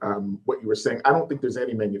what you were saying. I don't think there's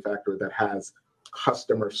any manufacturer that has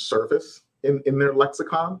customer service in their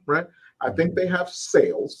lexicon, right? I think they have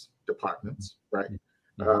sales departments, right?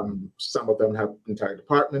 Some of them have entire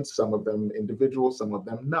departments, some of them individuals, some of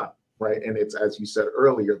them none, right? And it's, as you said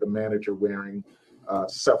earlier, the manager wearing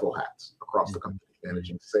several hats across the company,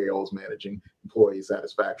 managing sales, managing employee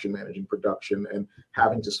satisfaction, managing production, and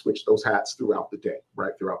having to switch those hats throughout the day,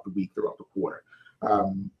 right? Throughout the week, throughout the quarter.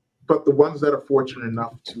 But the ones that are fortunate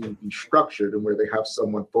enough to be structured and where they have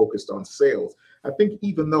someone focused on sales, I think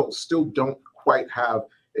even those still don't quite have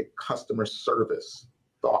a customer service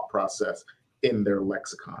thought process in their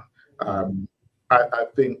lexicon. I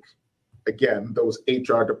think, again, those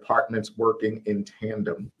HR departments working in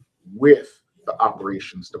tandem with the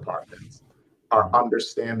operations departments are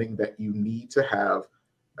understanding that you need to have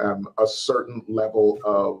a certain level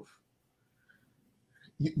of,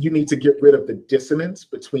 you need to get rid of the dissonance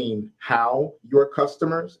between how your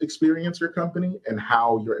customers experience your company and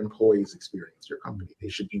how your employees experience your company. They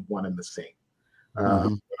should be one and the same. When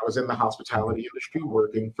I was in the hospitality industry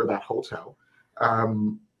working for that hotel,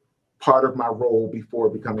 part of my role before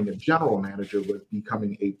becoming a general manager was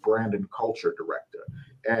becoming a brand and culture director.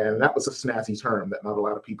 And that was a snazzy term that not a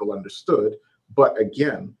lot of people understood. But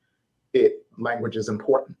again, language is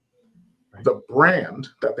important, The brand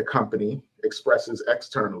that the company expresses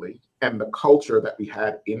externally and the culture that we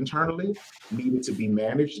had internally needed to be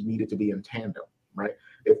managed, needed to be in tandem, right?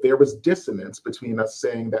 If there was dissonance between us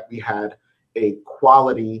saying that we had a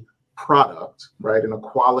quality product, right, and a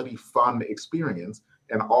quality fun experience,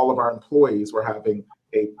 and all of our employees were having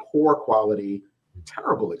a poor quality,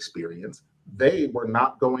 terrible experience, they were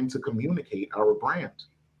not going to communicate our brand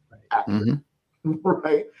accurately,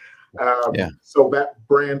 right? So that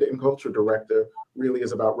brand and culture director really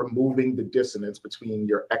is about removing the dissonance between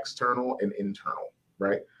your external and internal,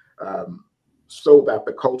 right? So that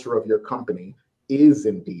the culture of your company is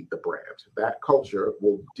indeed the brand. That culture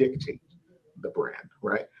will dictate the brand,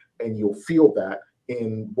 right? And you'll feel that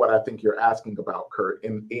in what I think you're asking about, Kurt,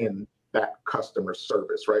 in that customer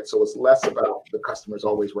service, right? So it's less about the customer's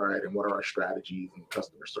always right and what are our strategies in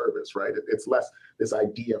customer service, right? It's less this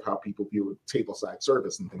idea of how people view tableside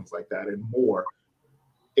service and things like that, and more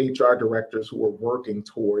HR directors who are working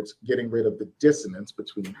towards getting rid of the dissonance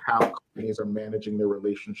between how companies are managing their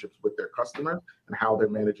relationships with their customers and how they're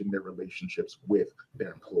managing their relationships with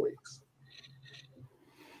their employees.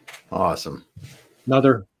 Awesome.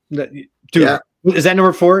 Another, dude, is that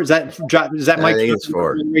number 4? Is that Mike? I think it's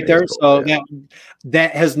 4 right there. So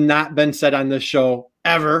that has not been said on this show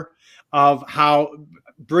ever, of how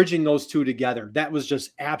bridging those two together. That was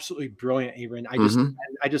just absolutely brilliant, Aarin.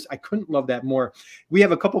 I couldn't love that more. We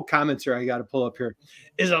have a couple comments here I got to pull up here.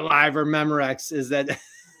 Is it live or Memorex? Is that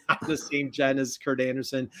the same gen as Kurt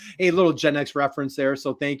Anderson? A little Gen X reference there.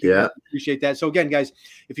 So thank you. Yeah. Appreciate that. So again, guys,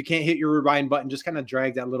 if you can't hit your rewind button, just kind of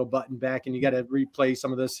drag that little button back and you got to replay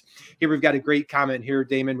some of this. Here, we've got a great comment here,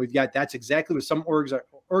 Damon. We've got, that's exactly what some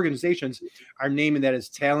organizations are naming that as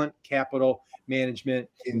talent capital management.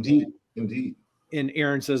 Indeed. And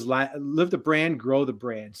Aarin says, live the brand, grow the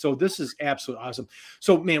brand. So this is absolutely awesome.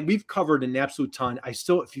 So, man, we've covered an absolute ton. I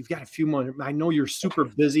still, if you've got a few more, I know you're super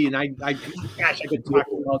busy, and I could talk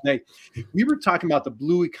to you all day. We were talking about the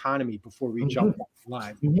blue economy before we jumped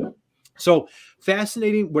live. So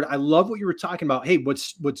fascinating. I love what you were talking about. Hey,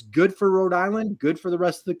 what's good for Rhode Island, good for the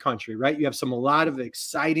rest of the country, right? You have a lot of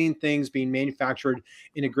exciting things being manufactured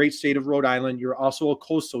in a great state of Rhode Island. You're also a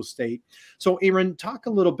coastal state. So Aarin, talk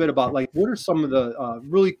a little bit about what are some of the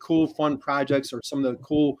really cool, fun projects or some of the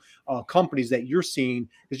cool companies that you're seeing,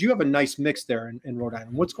 because you have a nice mix there in Rhode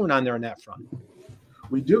Island. What's going on there on that front?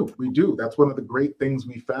 We do. That's one of the great things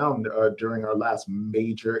we found during our last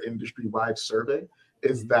major industry-wide survey,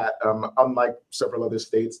 is that unlike several other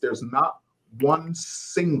states, there's not one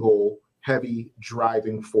single heavy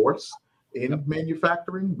driving force in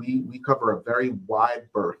manufacturing. We cover a very wide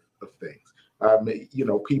berth of things.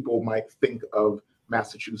 People might think of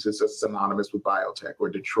Massachusetts as synonymous with biotech, or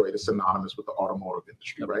Detroit as synonymous with the automotive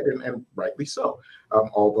industry, right? And rightly so.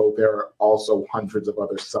 Although there are also hundreds of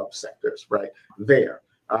other subsectors, right? There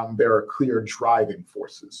are clear driving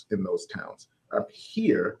forces in those towns.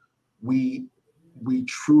 Here, we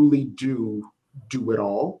truly do it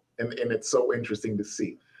all, and it's so interesting to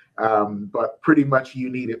see. But pretty much you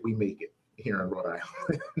need it, we make it here in Rhode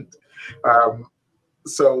Island.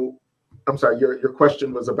 So I'm sorry, your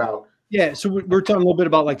question was about. Yeah, so we're talking a little bit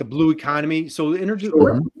about the blue economy. So energy.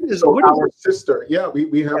 So our sister,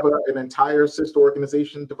 we have an entire sister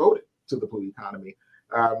organization devoted to the blue economy,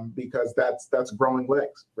 because that's growing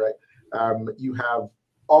legs, right? You have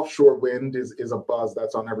offshore wind is a buzz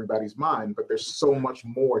that's on everybody's mind, but there's so much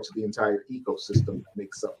more to the entire ecosystem that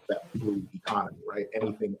makes up that blue economy, right?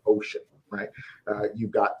 Anything ocean, right?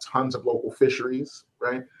 You've got tons of local fisheries,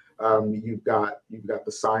 right? You've got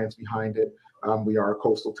the science behind it. We are a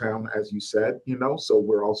coastal town, as you said, so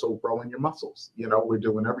we're also growing your mussels. We're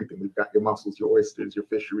doing everything. We've got your mussels, your oysters, your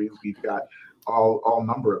fisheries. We've got all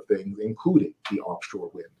number of things, including the offshore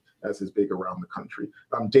wind, as is big around the country.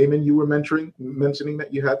 Damon, you were mentioning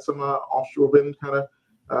that you had some offshore wind kind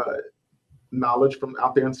of knowledge from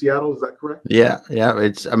out there in Seattle. Is that correct? Yeah.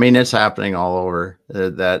 It's happening all over.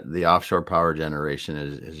 That the offshore power generation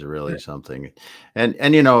is really something. And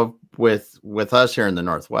with us here in the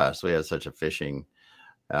Northwest, we have such a fishing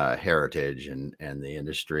heritage and the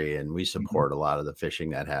industry, and we support a lot of the fishing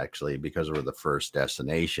that actually, because we're the first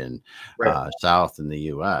destination south in the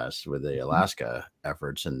U.S. with the Alaska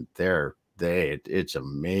efforts, and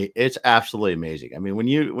it's absolutely amazing. I mean, when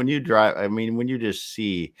you drive, when you just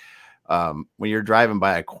see when you're driving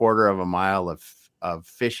by a quarter of a mile of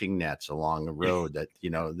fishing nets along the road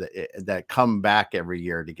that come back every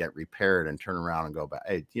year to get repaired and turn around and go back.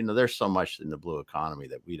 There's so much in the blue economy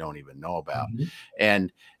that we don't even know about.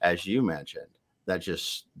 And as you mentioned, that's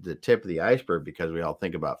just the tip of the iceberg, because we all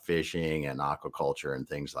think about fishing and aquaculture and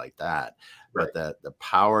things like that. Right. But the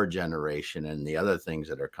power generation and the other things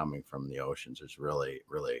that are coming from the oceans is really,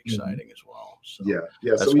 really exciting as well. So yeah.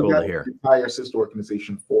 that's So we cool got to hear. the entire sister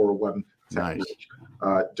organization, 401 Nice.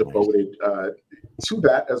 devoted to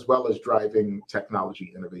that, as well as driving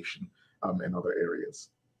technology innovation in other areas.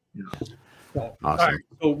 Yeah. Well, Awesome. all right.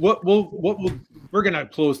 So we're gonna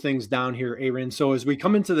close things down here, Aarin. So as we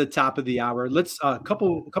come into the top of the hour, let's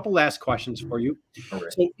couple last questions for you. All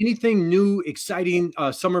right. So anything new, exciting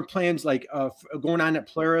summer plans like going on at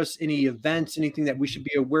Polaris? Any events, anything that we should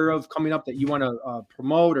be aware of coming up that you want to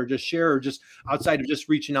promote or just share, or just outside of just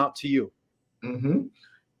reaching out to you? Mm-hmm.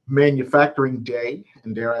 Manufacturing Day,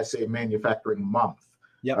 and dare I say Manufacturing Month,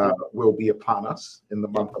 will be upon us in the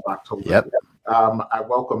month of October. Yep. I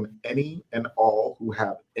welcome any and all who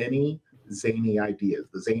have any zany ideas.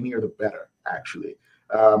 The zanier, the better, actually,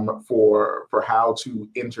 for how to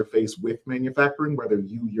interface with manufacturing, whether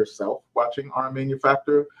you yourself watching are a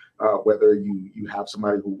manufacturer, whether you have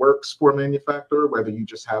somebody who works for a manufacturer, whether you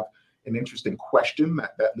just have an interesting question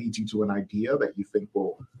that leads you to an idea that you think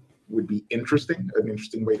would be interesting, an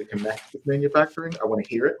interesting way to connect with manufacturing. I want to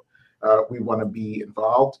hear it. We want to be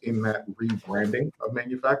involved in that rebranding of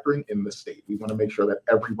manufacturing in the state. We want to make sure that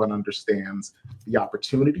everyone understands the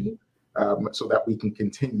opportunity, so that we can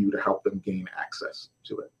continue to help them gain access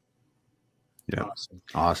to it. Yeah,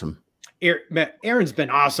 awesome. Aarin's been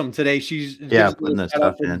awesome today. She's putting this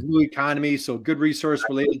stuff in Blue Economy, so good resource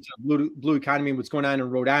related to Blue Economy and what's going on in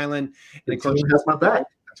Rhode Island. And of course, she has my back.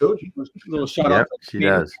 I told you. Little shout out. She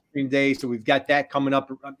does. Day, so we've got that coming up,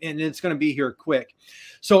 and it's going to be here quick.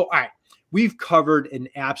 So, all right. We've covered an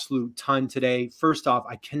absolute ton today. First off,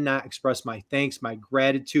 I cannot express my thanks, my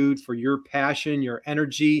gratitude for your passion, your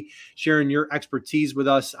energy, sharing your expertise with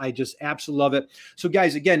us. I just absolutely love it. So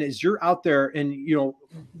guys, again, as you're out there, and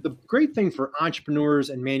the great thing for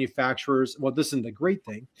entrepreneurs and manufacturers, well, this isn't the great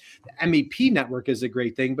thing. The MEP network is a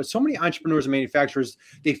great thing, but so many entrepreneurs and manufacturers,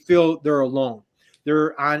 they feel they're alone.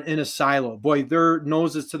 They're in a silo. Boy, their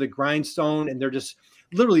noses to the grindstone, and they're just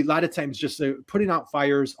literally a lot of times just putting out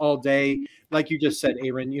fires all day. Like you just said,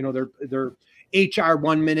 Aarin, they're HR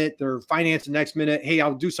 1 minute, they're finance the next minute. Hey,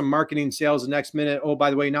 I'll do some marketing sales the next minute. Oh,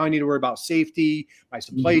 by the way, now I need to worry about safety. My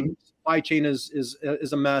supply chain is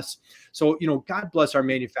a mess. So, God bless our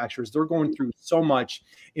manufacturers. They're going through so much.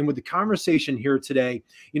 And with the conversation here today,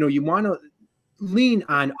 you want to lean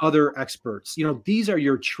on other experts. These are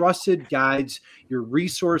your trusted guides, your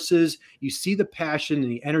resources. You see the passion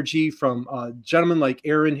and the energy from gentlemen like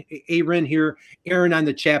Aarin here, Aarin on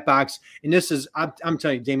the chat box. And this is, I'm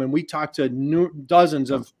telling you, Damon, we talked to dozens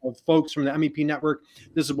of folks from the MEP network.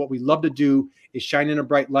 This is what we love to do, is shining a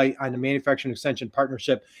bright light on the Manufacturing Extension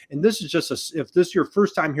Partnership. And this is just if this is your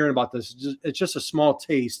first time hearing about this, it's just a small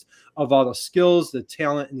taste of all the skills, the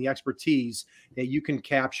talent, and the expertise that you can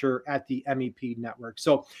capture at the MEP network.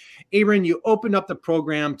 So, Aarin, you opened up the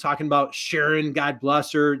program talking about Sharon, God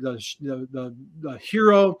bless her, the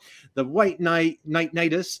hero, the white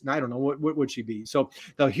knightess. I don't know, what would she be? So,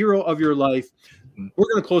 the hero of your life. We're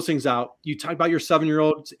going to close things out. You talked about your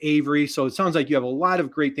 7-year-old, Avery. So it sounds like you have a lot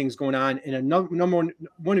of great things going on. And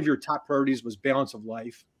one of your top priorities was balance of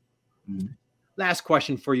life. Last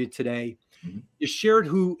question for you today. You shared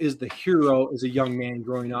who is the hero as a young man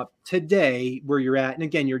growing up. Today, where you're at, and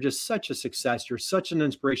again, you're just such a success. You're such an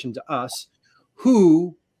inspiration to us.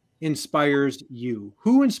 Who inspires you?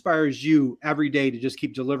 Who inspires you every day to just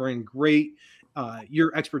keep delivering great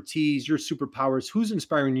your expertise, your superpowers? Who's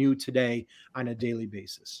inspiring you today on a daily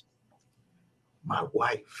basis? My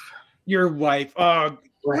wife. Your wife. Oh,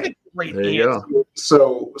 what a great there you answer.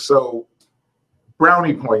 go. So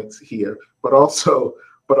brownie points here, but also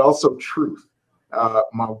truth.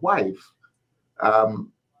 My wife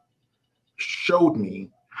showed me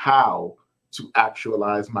how to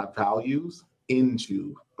actualize my values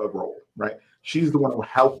into a role, right? She's the one who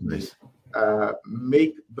helped me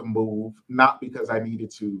make the move, not because I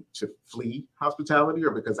needed to flee hospitality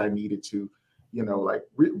or because I needed to,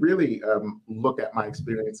 really look at my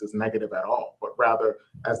experience as negative at all, but rather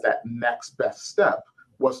as that next best step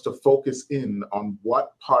was to focus in on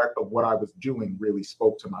what part of what I was doing really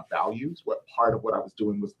spoke to my values, what part of what I was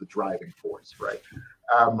doing was the driving force, right?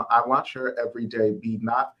 I watch her every day be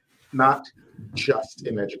not just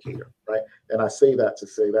an educator, right? And I say that to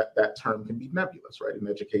say that term can be nebulous, right? An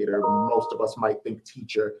educator, most of us might think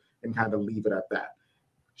teacher and kind of leave it at that.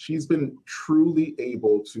 She's been truly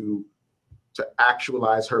able to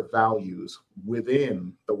actualize her values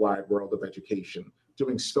within the wide world of education,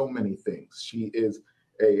 doing so many things. She's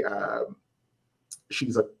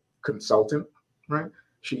a consultant, right?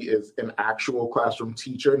 She is an actual classroom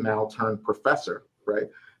teacher, now turned professor, right?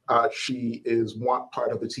 She is one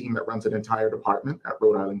part of the team that runs an entire department at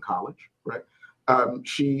Rhode Island College, right?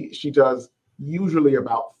 She does usually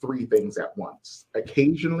about 3 things at once,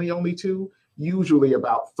 occasionally only 2, usually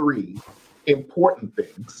about 3 important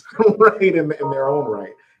things, right, in their own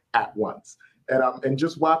right at once. And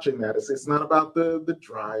just watching that, it's not about the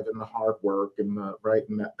drive and the hard work and the right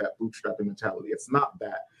and that bootstrapping mentality. It's not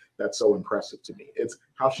that that's so impressive to me. It's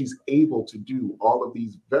how she's able to do all of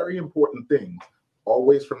these very important things,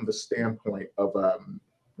 always from the standpoint of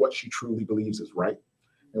what she truly believes is right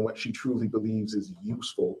and what she truly believes is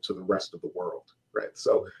useful to the rest of the world, right?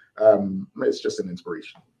 So it's just an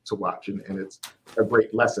inspiration to watch, and it's a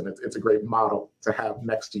great lesson. It's a great model to have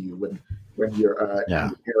next to you when you're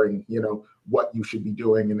comparing, what you should be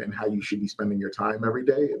doing and how you should be spending your time every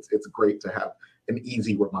day. It's great to have an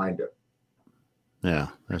easy reminder. Yeah,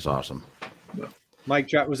 that's awesome. Yeah.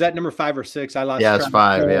 Mike, was that number 5 or 6? I lost. Yeah, it's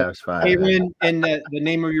 5. Yeah, it's 5. Aarin, and the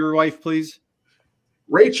name of your wife, please.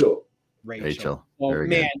 Rachel. Oh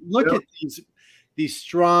man, look at these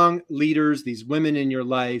strong leaders, these women in your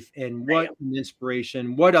life, and what an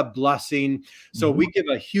inspiration, what a blessing. So we give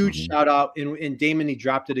a huge shout out, and Damon, he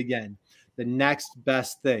dropped it again. The next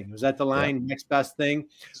best thing. Was that the line? Yeah. Next best thing.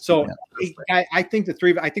 So I think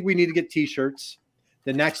I think we need to get t-shirts.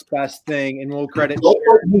 The next best thing, and we'll credit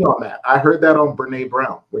me on that. I heard that on Brene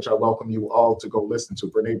Brown, which I welcome you all to go listen to,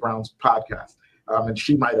 Brene Brown's podcast. And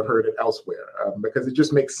she might have heard it elsewhere because it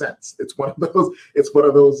just makes sense. It's one of those,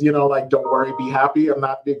 like, don't worry, be happy. I'm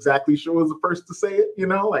not exactly sure who's the first to say it,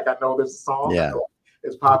 like I know there's a song,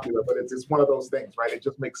 it's popular, but it's one of those things, right? It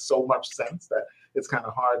just makes so much sense that it's kind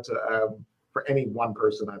of hard to, for any one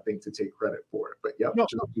person, I think, to take credit for it. But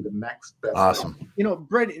just do the next best. Awesome. Thing.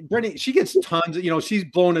 Brittany, she gets tons of, she's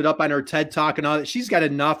blown it up on her TED Talk and all that. She's got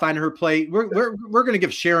enough on her plate. We're going to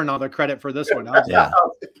give Sharon all the credit for this one.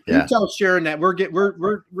 You tell Sharon that we're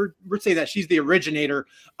saying that she's the originator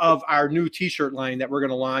of our new t-shirt line that we're going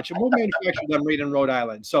to launch, and we'll manufacture them right in Rhode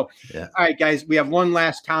Island. So, all right, guys, we have one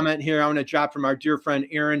last comment here I want to drop from our dear friend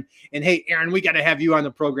Aarin. And hey, Aarin, we got to have you on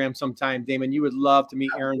the program sometime. Damon, you would love to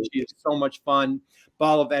meet Aarin. She is so much fun,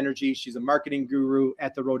 ball of energy. She's a marketing guru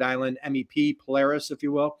at the Rhode Island MEP, Polaris, if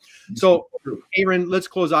you will. So, Aarin, let's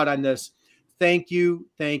close out on this. Thank you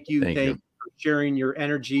for sharing your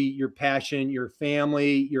energy, your passion, your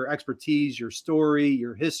family, your expertise, your story,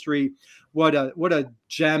 your history. What a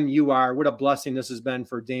gem you are. What a blessing this has been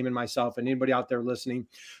for Damon, myself, and anybody out there listening.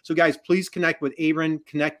 So, guys, please connect with Aarin,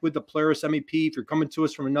 connect with the Polaris MEP. If you're coming to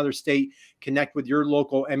us from another state, connect with your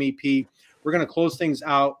local MEP. We're going to close things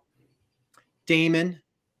out. Damon,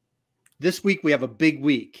 this week we have a big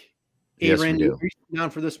week. Aarin, you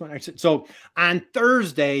down for this one? So on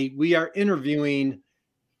Thursday, we are interviewing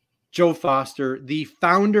Joe Foster, the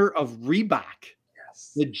founder of Reebok.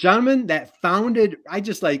 Yes. The gentleman that founded, I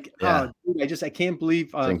can't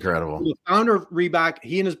believe. It's incredible. The founder of Reebok,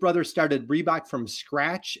 he and his brother started Reebok from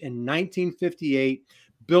scratch in 1958.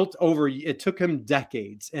 It took him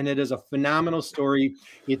decades, and it is a phenomenal story.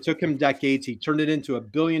 It took him decades. He turned it into a $1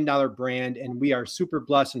 billion brand, and we are super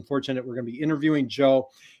blessed and fortunate. We're going to be interviewing Joe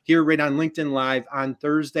here right on LinkedIn Live on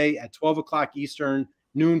Thursday at 12 o'clock Eastern,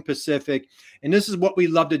 noon Pacific. And this is what we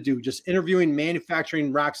love to do, just interviewing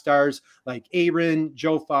manufacturing rock stars like Aarin,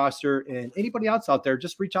 Joe Foster, and anybody else out there.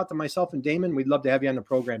 Just reach out to myself and Damon. We'd love to have you on the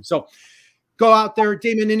program. So go out there.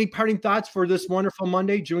 Damon, any parting thoughts for this wonderful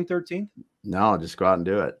Monday, June 13th? No, just go out and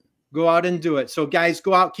do it. Go out and do it. So, guys,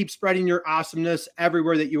 go out, keep spreading your awesomeness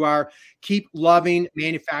everywhere that you are. Keep loving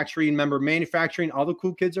manufacturing. Remember, manufacturing, all the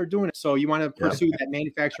cool kids are doing it. So you want to pursue that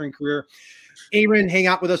manufacturing career. Aarin, hang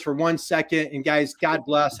out with us for 1 second. And, guys, God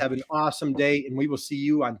bless. Have an awesome day, and we will see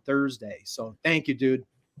you on Thursday. So thank you, dude.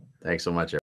 Thanks so much.